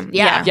great. enough.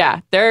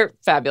 Yeah. They're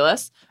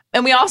fabulous.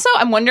 And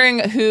I'm wondering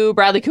who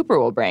Bradley Cooper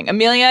will bring.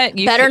 Amelia,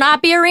 Better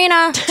not be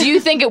Arena. Do you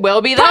think it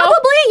will be though? Probably,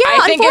 yeah.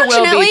 I think it will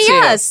Unfortunately, be too.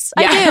 yes.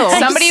 I do.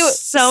 Somebody. I'm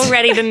so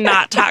ready to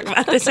not talk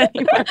about this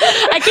anymore.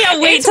 I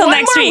can't wait It's till one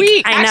next more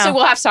week. I know. Actually,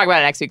 we'll have to talk about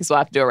it next week because we'll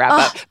have to do a wrap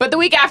up. But the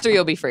week after,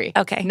 you'll be free.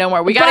 Okay. No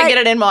more. We got to But- get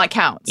it in while it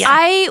counts. Yeah.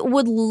 I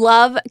would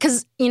love,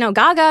 because,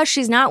 Gaga,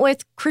 she's not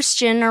with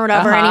Christian or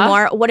whatever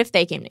anymore. What if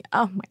they came to,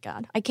 oh my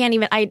God. I can't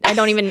even, I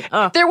don't even,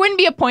 There wouldn't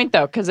be a point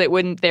though because they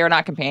are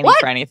not campaigning What?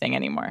 for anything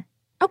anymore.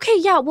 Okay,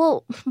 yeah,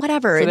 well,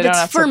 whatever. So they don't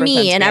have That's to for pretend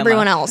me to and be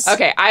everyone unlocked. else.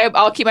 Okay,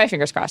 I'll keep my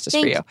fingers crossed just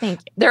for you. Thank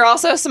you. There are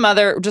also some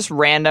other just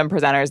random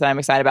presenters that I'm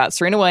excited about.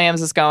 Serena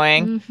Williams is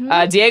going.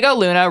 Diego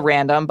Luna,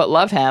 random, but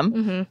love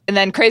him. And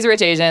then Crazy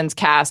Rich Asians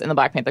cast and the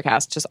Black Panther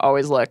cast just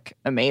always look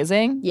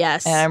amazing.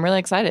 Yes. And I'm really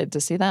excited to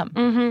see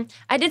them.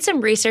 I did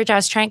some research. I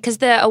was trying, because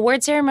the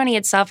award ceremony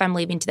itself, I'm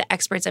leaving to the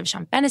experts of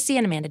Sean Fennessy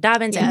and Amanda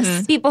Dobbins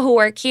and people who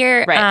work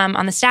here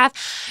on the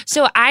staff.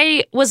 So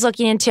I was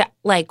looking into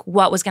like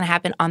what was going to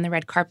happen on the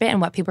red carpet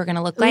and what people are going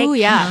to look like. Oh,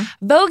 yeah.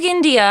 Vogue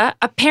India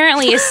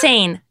apparently is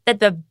saying that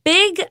the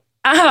big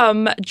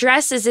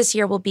dresses this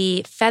year will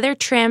be feather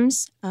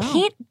trims,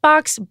 paint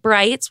box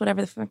brights,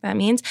 whatever the fuck that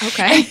means,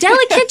 and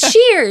delicate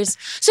shears.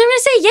 So I'm going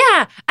to say,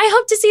 yeah, I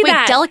hope to see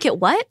that. Wait, delicate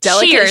what?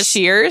 Delicate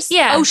shears?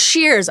 Yeah. Oh,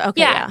 shears.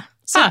 Okay, yeah.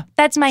 So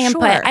that's my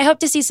input. Sure. I hope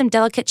to see some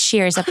delicate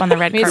shears up on the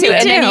red Me carpet. too.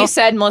 And then you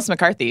said Melissa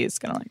McCarthy is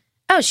going to like.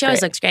 Oh, she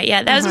always looks great.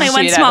 Yeah, that was my She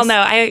one does. small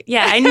note.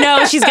 I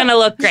know she's going to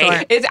look great.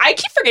 I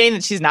keep forgetting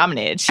that she's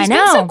nominated. She's I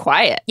been so know.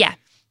 quiet. Yeah.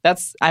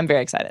 I'm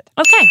very excited.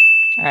 Okay.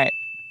 All right.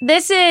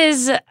 This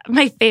is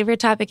my favorite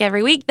topic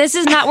every week. This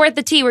is not worth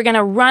the tea. We're going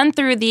to run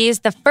through these.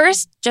 The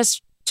first,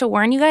 just to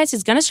warn you guys,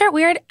 is going to start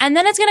weird, and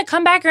then it's going to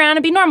come back around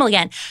and be normal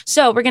again.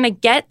 So we're going to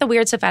get the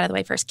weird stuff out of the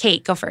way first.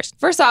 Kate, go first.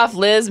 First off,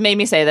 Liz made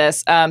me say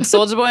this.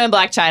 Soulja Boy and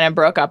Blac Chyna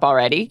broke up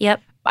already.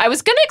 Yep. I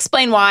was going to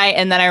explain why,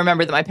 and then I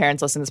remembered that my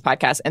parents listen to this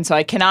podcast, and so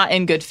I cannot,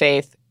 in good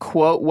faith,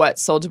 quote what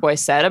Soulja Boy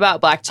said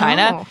about Blac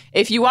Chyna.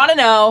 If you want to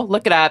know,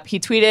 look it up. He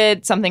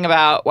tweeted something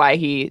about why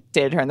he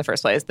dated her in the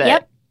first place.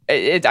 That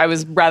I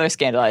was rather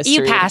scandalized. You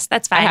to read, passed.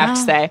 That's fine. I have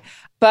to say.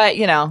 But,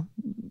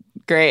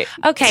 great.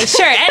 Okay,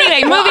 sure.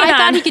 Anyway, moving I on.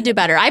 thought he could do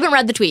better. I haven't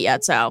read the tweet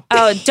yet, so.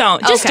 Oh,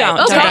 don't. Just don't.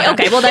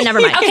 Okay, well then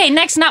never mind. Okay,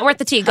 next, not worth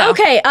the tea. Go.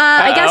 Okay,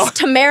 I guess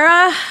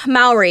Tamara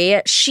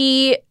Mowry,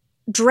 she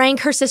drank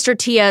her sister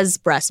Tia's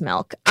breast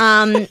milk.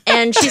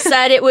 And she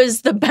said it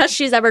was the best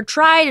she's ever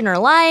tried in her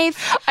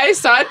life. I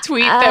saw a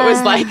tweet that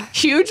was like,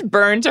 huge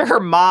burn to her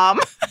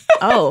mom.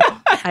 Oh,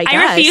 I guess.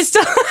 I refuse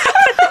to.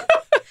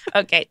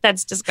 Okay,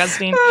 that's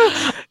disgusting.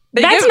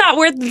 That's not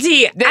worth the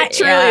tea. It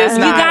truly is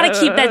not. You got to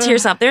keep that to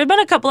yourself. There have been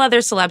a couple other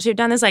celebs who've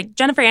done this. Like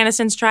Jennifer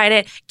Aniston's tried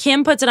it.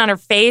 Kim puts it on her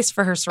face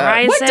for her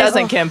psoriasis. What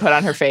doesn't Kim put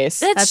on her face?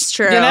 That's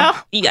true.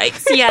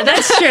 Yikes. Yeah,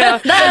 that's true.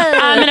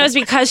 And it was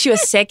because she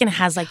was sick and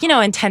has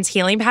intense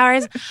healing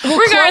powers. Chloe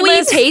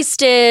Regardless,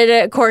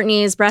 tasted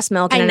Courtney's breast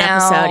milk in an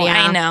episode.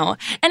 Yeah, I know.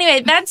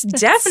 Anyway, that's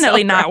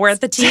definitely not worth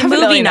the tea.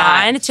 Definitely Moving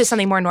not. on to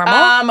something more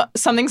normal.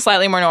 Something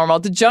slightly more normal.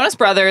 The Jonas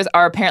Brothers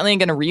are apparently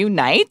going to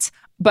reunite,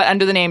 but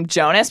under the name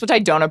Jonas, which I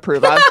don't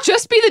approve of.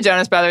 Just be the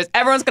Jonas Brothers.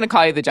 Everyone's going to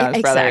call you the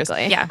Jonas Brothers.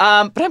 Exactly. Yeah.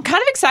 But I'm kind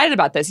of excited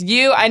about this.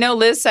 I know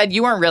Liz said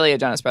you weren't really a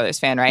Jonas Brothers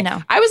fan, right?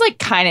 No. I was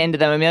kind of into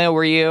them. Amelia,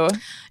 were you?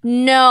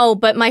 No,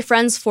 but my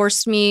friends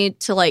forced me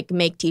to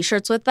make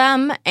T-shirts with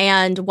them,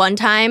 and one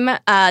time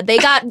they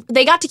got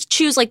to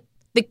choose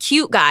the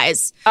cute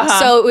guys.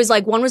 So it was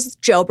one was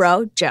Joe.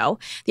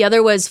 The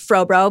other was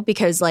Fro Bro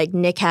because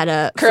Nick had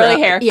a curly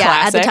hair. Yeah,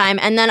 classic. at the time.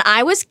 And then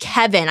I was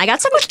Kevin. I got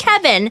stuck with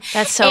Kevin.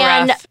 That's so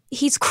and rough.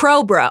 He's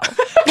Crow Bro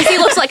because he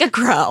looks like a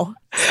crow.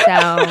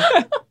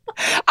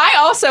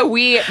 So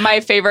my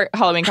favorite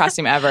Halloween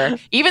costume ever,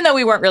 even though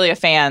we weren't really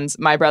fans,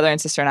 my brother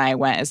and sister and I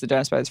went as the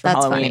Jonas Brothers for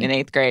Halloween in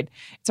 8th grade.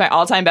 It's my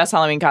all-time best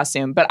Halloween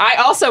costume. But I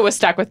also was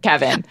stuck with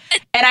Kevin.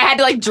 And I had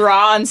to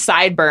draw on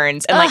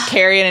sideburns and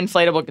carry an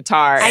inflatable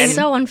guitar. It's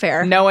so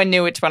unfair. No one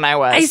knew which one I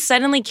was. I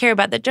suddenly care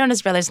about the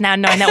Jonas Brothers now,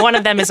 knowing that one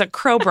of them is a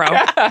crow bro.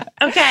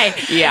 Okay.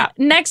 Yeah.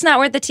 Next, not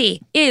worth the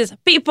tea is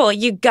people.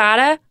 You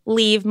gotta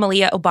leave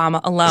Malia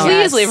Obama alone.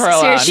 Please leave her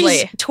alone.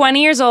 She's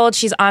 20 years old.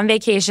 She's on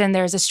vacation.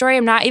 There's a story.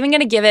 I'm not even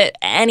going to give it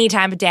any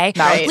time of day.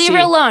 Right. Leave her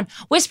alone.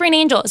 Whispering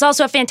Angel is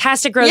also a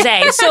fantastic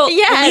rosé. So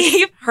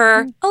leave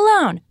her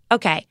alone.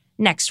 Okay.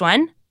 Next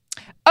one.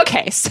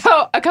 Okay,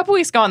 so a couple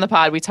weeks ago on the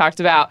pod, we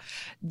talked about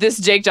this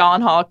Jake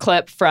Gyllenhaal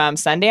clip from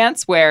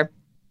Sundance where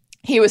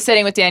he was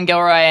sitting with Dan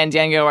Gilroy and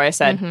Dan Gilroy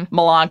said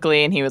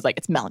melancholy, and he was like,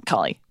 it's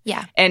melancholy.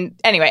 Yeah. And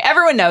anyway,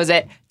 everyone knows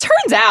it.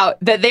 Turns out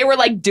that they were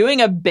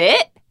doing a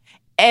bit,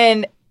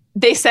 and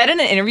they said in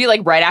an interview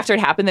right after it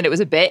happened that it was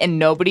a bit, and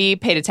nobody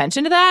paid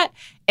attention to that.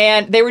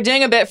 And they were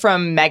doing a bit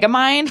from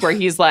Megamind where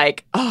he's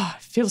like, oh, I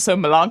feel so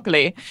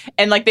melancholy.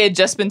 And they had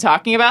just been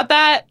talking about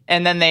that,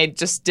 and then they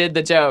just did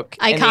the joke.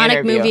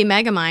 Iconic movie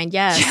Megamind,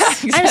 yes. Yeah,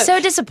 exactly. I'm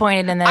so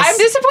disappointed in this. I'm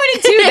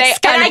disappointed too. It's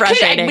kind of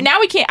frustrating. But now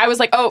we can't. I was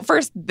like,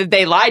 first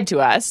they lied to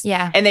us.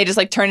 Yeah. And they just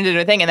turned it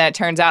into a thing. And then it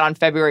turns out on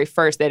February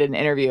 1st, they did an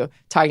interview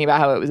talking about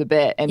how it was a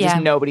bit and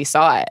just nobody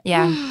saw it.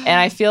 Yeah. And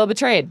I feel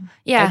betrayed.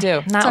 Yeah. I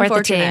do. Not worth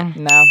the tea.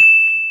 unfortunate. No.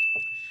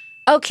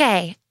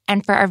 Okay.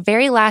 And for our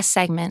very last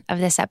segment of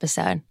this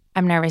episode,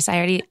 I'm nervous.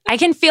 I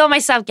can feel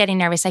myself getting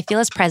nervous. I feel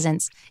his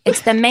presence.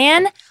 It's the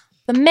man,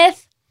 the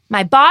myth,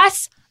 my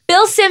boss,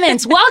 Bill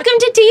Simmons. Welcome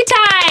to Tea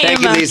Time. Thank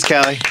you, Lise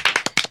Kelly.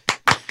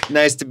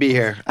 Nice to be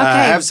here.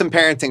 I have some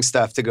parenting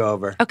stuff to go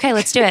over. Okay,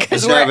 let's do it.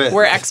 Just have it-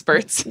 We're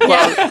experts.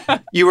 Well,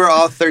 you were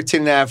all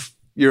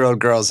 13-and-a-half-year-old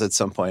girls at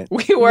some point.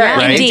 We were. Yeah,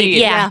 Right? indeed.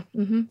 Yeah.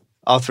 Mm-hmm.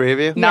 All three of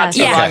you? Not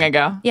so Yeah. long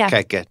ago. Yeah.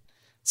 Okay, good.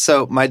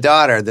 So my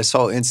daughter, this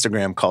whole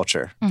Instagram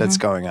culture that's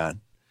going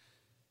on,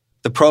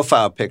 the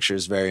profile picture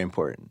is very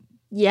important.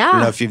 Yeah. I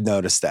don't know if you've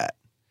noticed that.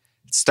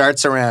 It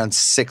starts around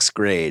 6th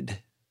grade.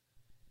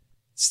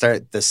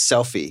 The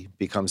selfie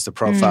becomes the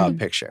profile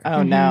picture.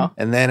 Oh, no.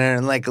 And then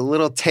in like a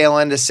little tail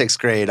end of 6th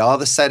grade, all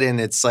of a sudden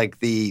it's like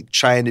the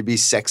trying to be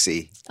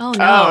sexy Oh,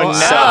 no. Oh, no.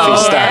 selfie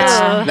starts.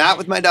 Yeah. Not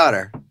with my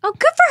daughter, Oh,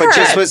 good for but her.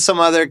 just with some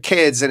other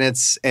kids.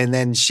 And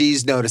then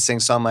she's noticing.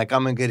 So I'm like,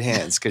 I'm in good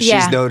hands because Yeah.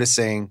 she's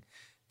noticing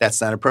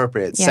that's not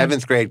appropriate. Yeah.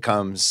 7th grade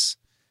comes,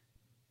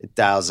 it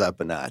dials up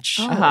a notch.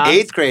 Uh-huh.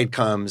 8th grade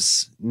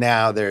comes,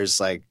 now there's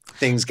like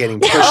things getting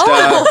pushed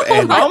up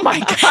and Oh, my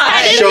God.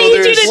 I didn't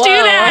need you to do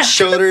that.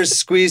 shoulders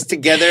squeezed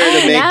together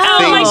to make No.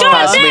 Oh my things God,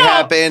 possibly no.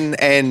 happen,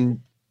 and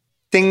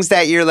things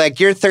that you're like,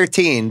 you're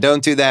 13,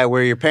 don't do that.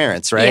 We're your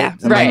parents, right? Yeah.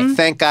 I'm Right. like,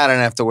 thank God I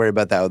don't have to worry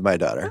about that with my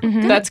daughter.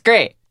 That's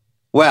great.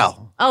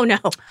 Well, Oh, no.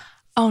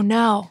 Oh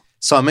no.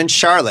 so I'm in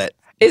Charlotte.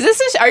 Is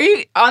this are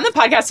you on the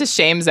podcast to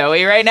shame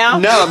Zoe right now?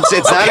 No,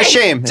 it's not a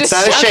shame. It's Just-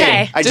 not a shame.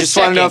 okay. I Just just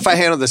want to know checking. if I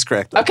handled this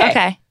correctly.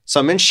 Okay. So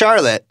I'm in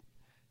Charlotte,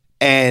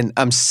 and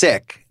I'm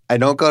sick. I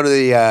don't go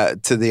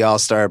to the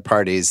All-Star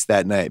parties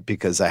that night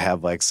because I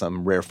have like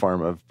some rare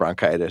form of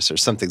bronchitis or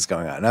something's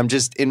going on. I'm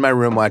just in my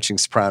room watching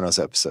Sopranos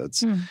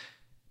episodes.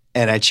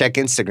 And I check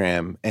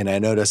Instagram and I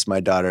notice my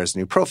daughter's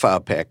new profile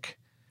pic,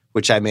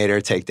 which I made her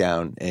take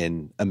down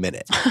in a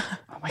minute. Oh,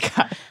 my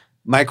God.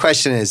 My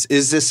question is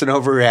this an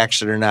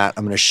overreaction or not?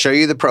 I'm going to show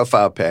you the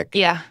profile pic.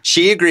 Yeah.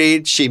 She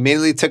agreed. She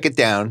immediately took it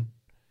down.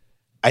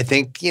 I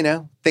think,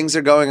 things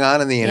are going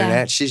on the internet.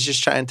 Yeah. She's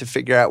just trying to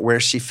figure out where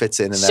she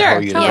fits in that Sure,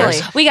 whole universe.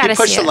 totally. We got You to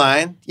push see the it.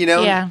 line,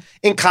 Yeah.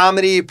 In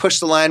comedy, you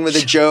push the line with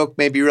a joke.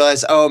 Maybe you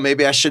realize,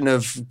 maybe I shouldn't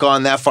have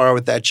gone that far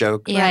with that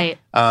joke. Yeah.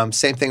 Right.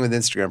 Same thing with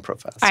Instagram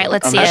profiles. All right,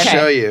 let's I'm see gonna it.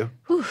 show you,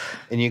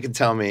 and you can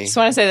tell me. Just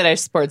want to say that I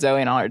support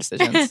Zoe in all her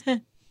decisions.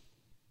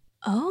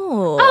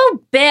 Oh. Oh,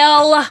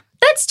 Bill.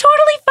 That's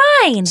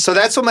totally fine. So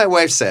that's what my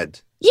wife said.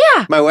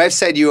 Yeah. My wife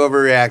said you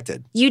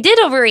overreacted. You did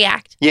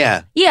overreact.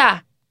 Yeah. Yeah.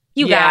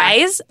 You Yeah.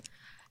 guys.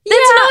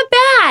 That's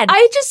not bad.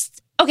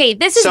 Okay,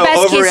 this is So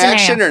best case overreaction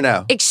scenario. or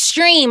no?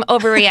 Extreme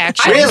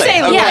overreaction. I would Really?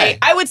 say Okay. light.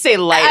 I would say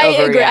light I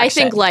overreaction. agree. I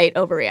think light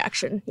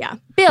overreaction. Yeah.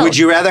 Bill. Would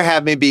you rather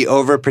have me be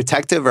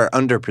overprotective or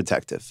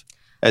underprotective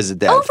as a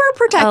dad?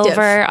 Overprotective.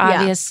 Over, Yeah.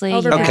 obviously.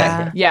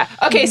 Overprotective. Yeah.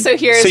 Yeah. Okay, so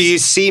here's So you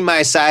see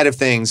my side of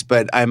things,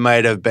 but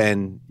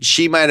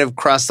she might have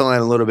crossed the line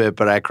a little bit,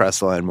 but I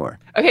crossed the line more.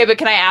 Okay, but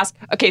can I ask?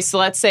 Okay, so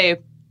let's say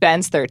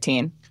Ben's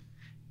 13.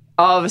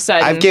 All of a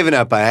sudden, I've given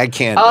up. I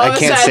can't all of a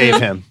save sudden,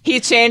 him. He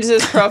changes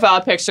his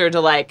profile picture to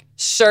like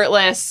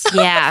shirtless,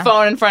 Yeah.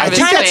 phone in front I of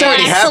think his that's face.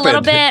 already Flex a happened.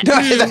 little bit.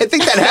 No, I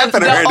think that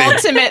happened The already.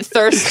 ultimate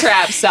thirst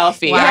trap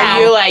selfie. Wow.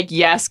 Are you like,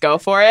 yes, go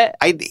for it?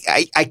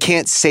 I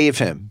can't save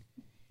him.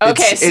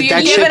 Okay, so you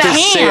that give ship it a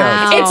has sailed.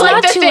 hand. It's Oh. like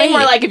Not the too thing where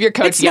late. like if your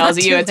coach It's yells not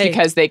at you, too it's late.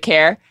 because they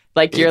care.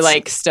 Like you're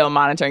like still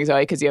monitoring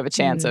Zoe because you have a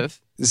chance of.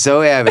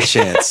 Zoe, I have a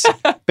chance.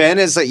 Ben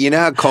is like,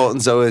 how Colton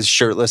Zoe is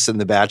shirtless in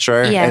The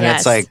Bachelor? Yeah. And Yes.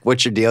 it's like,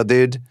 what's your deal,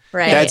 dude?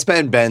 Right. That's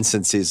been Ben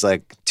since he's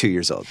like 2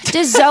 years old.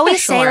 Does Zoe say,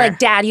 Sure. like,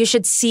 Dad, you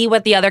should see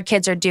what the other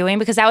kids are doing?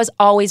 Because that was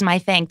always my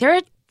thing. There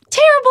are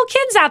terrible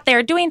kids out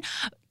there doing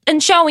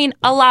and showing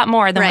a lot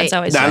more than what Right.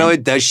 Zoe's Not doing. only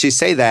does she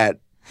say that,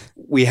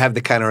 we have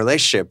the kind of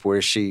relationship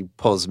where she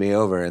pulls me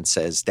over and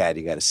says, Dad,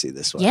 you got to see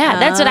this one. Yeah,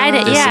 that's what I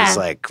did. This Yeah. is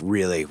like,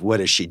 really,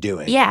 what is she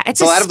doing? Yeah, It's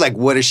it's a a lot s- of like,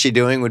 what is she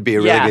doing would be a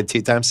really Yeah. good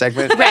tea time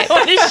segment. Right.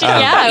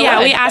 yeah,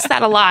 we asked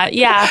that a lot.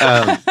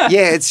 Yeah.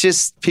 Yeah, it's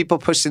just people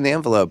pushing the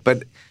envelope.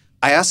 But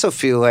I also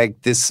feel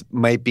like this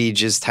might be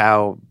just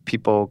how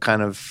people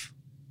kind of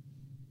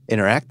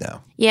interact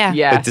now. Yeah.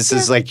 Yeah, But this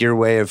is like your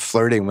way of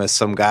flirting with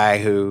some guy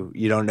who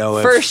you don't know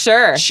if for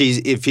sure.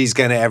 if he's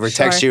going to ever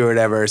text you or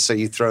whatever. So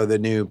you throw the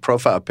new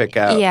profile pic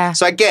out. Yeah.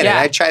 So I get Yeah.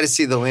 it. I try to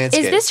see the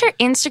landscape. Is this her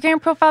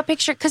Instagram profile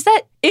picture? Because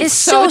that It's is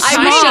so so I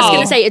small. was just small.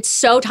 gonna say it's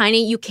so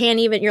tiny you can't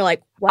even. You're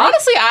like, what?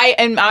 Honestly,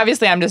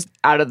 obviously I'm just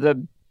out of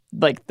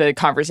the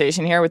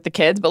conversation here with the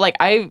kids, but like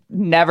I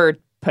never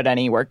put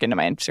any work into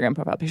my Instagram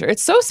profile picture.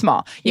 It's so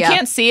small. You Yeah.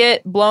 can't see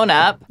it blown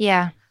up.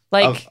 Yeah.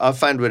 Like I'll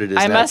find what it is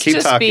I now. must Keep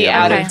just talking. be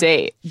I'm out gonna- of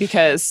date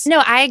because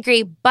No, I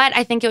agree. But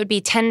I think it would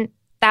be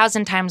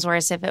 10,000 times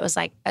worse if it was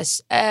like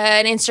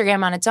an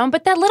Instagram on its own.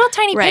 But that little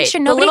tiny Right. picture,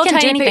 The nobody little can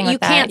do tiny anything pic-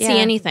 with that. You can't see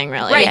Yeah. anything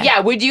really. right,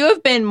 yeah. Would you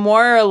have been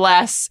more or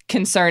less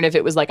concerned if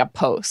it was like a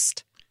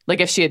post? Like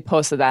if she had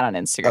posted that on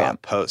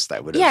Instagram? Post, I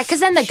would have. Yeah,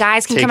 because then the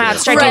guys can come Taken out it and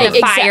start further.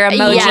 doing fire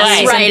emojis. Yes,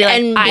 and right, be like,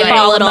 and eyeball being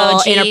a little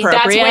emoji.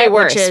 inappropriate. That's way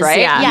worse, which is, right?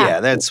 Yeah. Yeah. Yeah,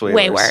 that's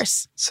way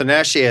worse. So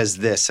now she has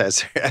this as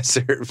her Poor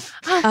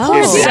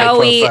Instagram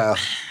Zoe. profile.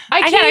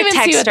 I can't gotta even see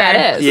text what that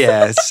her. is.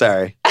 Yeah,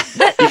 sorry.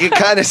 You can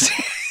kind of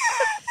see.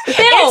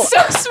 It's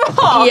so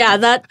small. Yeah,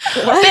 that.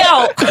 Bill,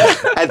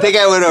 I think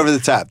I went over the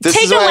top. This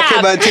Take is a why I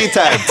came lap. on Tea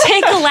Time.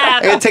 take a I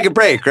lap. gotta take a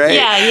break, right?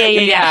 Yeah.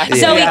 Yeah.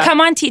 Zoe, Yeah.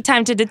 come on tea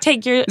time to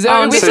take your Zoe,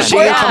 own we So she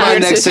support can come that.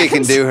 on next week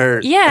and do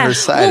her Yeah.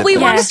 side. Well, of we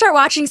things. want Yeah. to start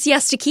watching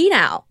Siesta Key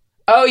now.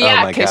 Oh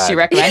yeah, my because God. she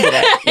recommended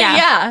it.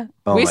 Yeah.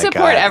 Oh we my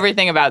support God.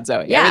 everything about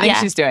Zoe. Yeah. Everything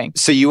Yeah. she's doing.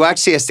 So you watch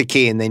Siesta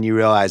Key and then you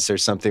realize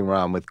there's something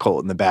wrong with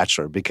Colton the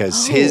Bachelor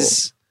because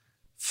his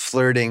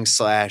flirting /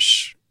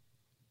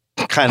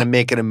 kind of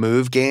making a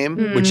move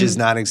game, which is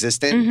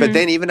non-existent. But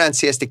then even on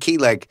Siesta Key,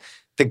 like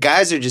the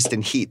guys are just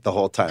in heat the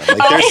whole time.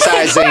 Like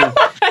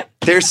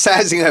they're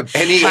sizing up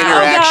any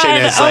interaction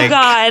as like,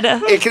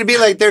 it could be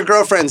like their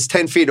girlfriend's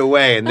 10 feet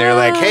away and they're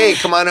like, hey,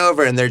 come on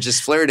over. And they're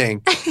just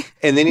flirting.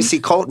 And then you see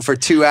Colton for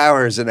 2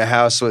 hours in a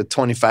house with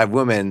 25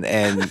 women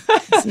and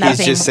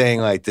he's just saying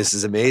like, this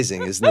is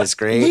amazing. Isn't this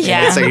great? Yeah.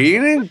 And it's like, are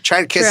you going to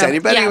try to kiss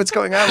anybody? What's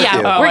going on with you?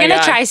 We're going to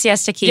try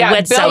Siesta Key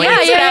with Bill Zoe.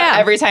 gets it up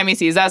every time he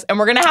sees us. And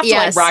we're going to have to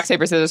like rock,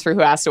 paper, scissors for who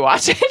has to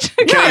watch it.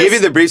 Can I give you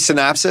the brief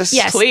synopsis?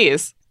 Yes.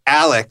 Please.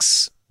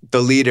 Alex,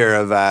 the leader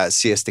of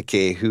Siesta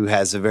Key, who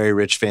has a very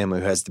rich family,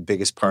 who has the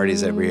biggest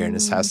parties every year, and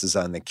his house is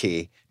on the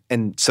Key.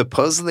 And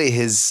supposedly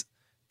his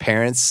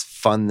parents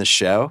fund the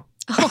show.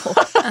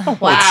 Oh,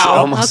 wow. It's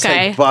almost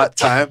like bought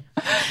time.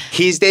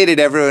 He's dated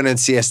everyone in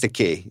Siesta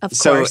Key. Of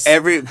so course.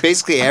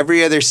 basically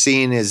every other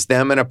scene is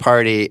them at a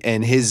party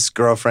and his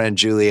girlfriend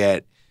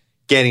Juliet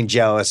getting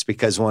jealous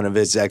because one of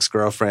his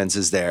ex-girlfriends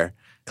is there.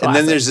 And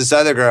then there's this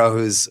other girl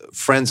who's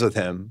friends with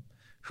him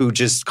who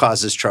just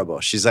causes trouble.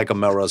 She's like a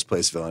Melrose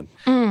Place villain.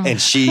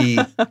 And she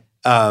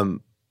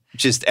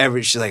she's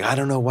like, I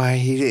don't know why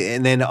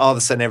and then all of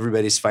a sudden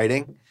everybody's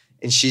fighting.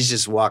 And she's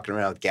just walking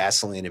around with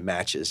gasoline and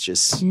matches,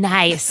 just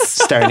Nice.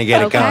 starting to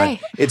get it going.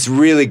 It's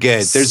really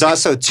good. There's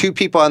also 2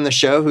 people on the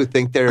show who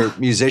think they're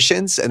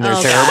musicians and they're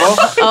terrible.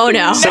 Oh,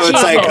 no. So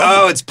it's like,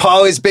 it's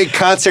Paulie's big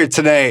concert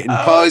tonight. And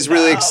Paulie's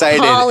really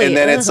excited. Paulie. And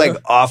then it's like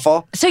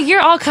awful. So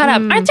you're all caught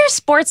up. Aren't there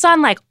sports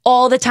on like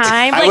all the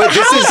time? Like,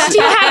 this how is-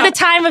 do you have the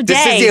time of day?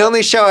 This is the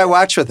only show I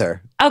watch with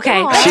her.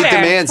 Okay. She fair.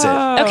 demands it.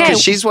 Okay.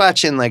 Because she's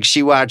watching, like,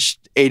 she watched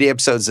 80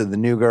 episodes of The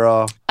New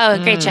Girl.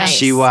 Oh, great choice.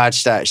 She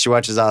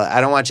watches all I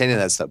don't watch any of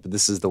that stuff, but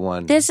this is the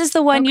one. This is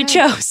the one you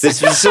chose.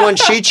 This is the one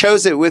she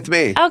chose it with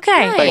me.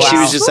 Okay. Like, she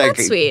was just Well, like,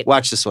 that's sweet.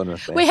 watch this one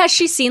with me. Wait, has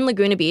she seen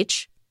Laguna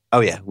Beach?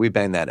 Oh, yeah. We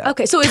banged that out.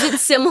 Okay, so is it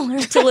similar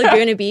to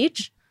Laguna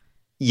Beach?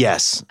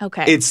 Yes.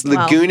 Okay. It's Well,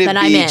 Laguna then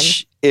I'm in.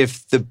 Beach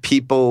if the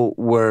people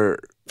were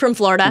From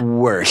Florida?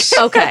 worse.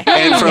 Okay.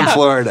 And from Yeah.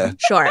 Florida.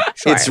 Sure.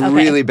 It's okay.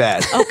 really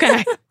bad.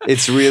 Okay.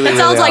 It's really, It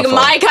sounds like awful.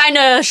 my kind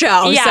of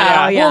show. Yeah, so,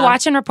 yeah. we'll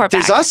watch and report back.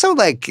 There's also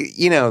like,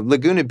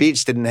 Laguna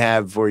Beach didn't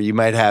have where you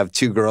might have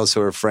 2 girls who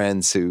are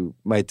friends who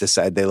might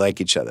decide they like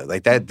each other.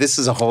 Like that, this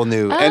is a whole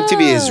new,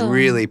 MTV is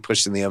really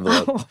pushing the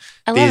envelope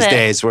I love these it.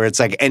 days where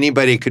it's like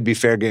anybody could be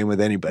fair game with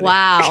anybody.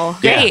 Wow.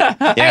 Great. All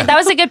right, that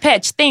was a good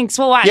pitch. Thanks.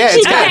 We'll watch. Yeah,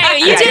 it's good. Okay,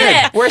 you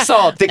did it. We're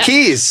sold. The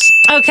Keys.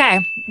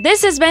 Okay.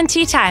 This has been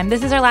Tea Time.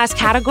 This is our last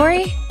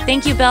category.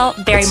 Thank you, Bill,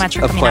 very much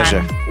for a coming pleasure.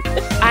 on.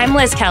 I'm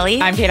Liz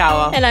Kelly. I'm Kate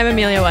Alwell. And I'm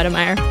Amelia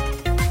Wedemeyer.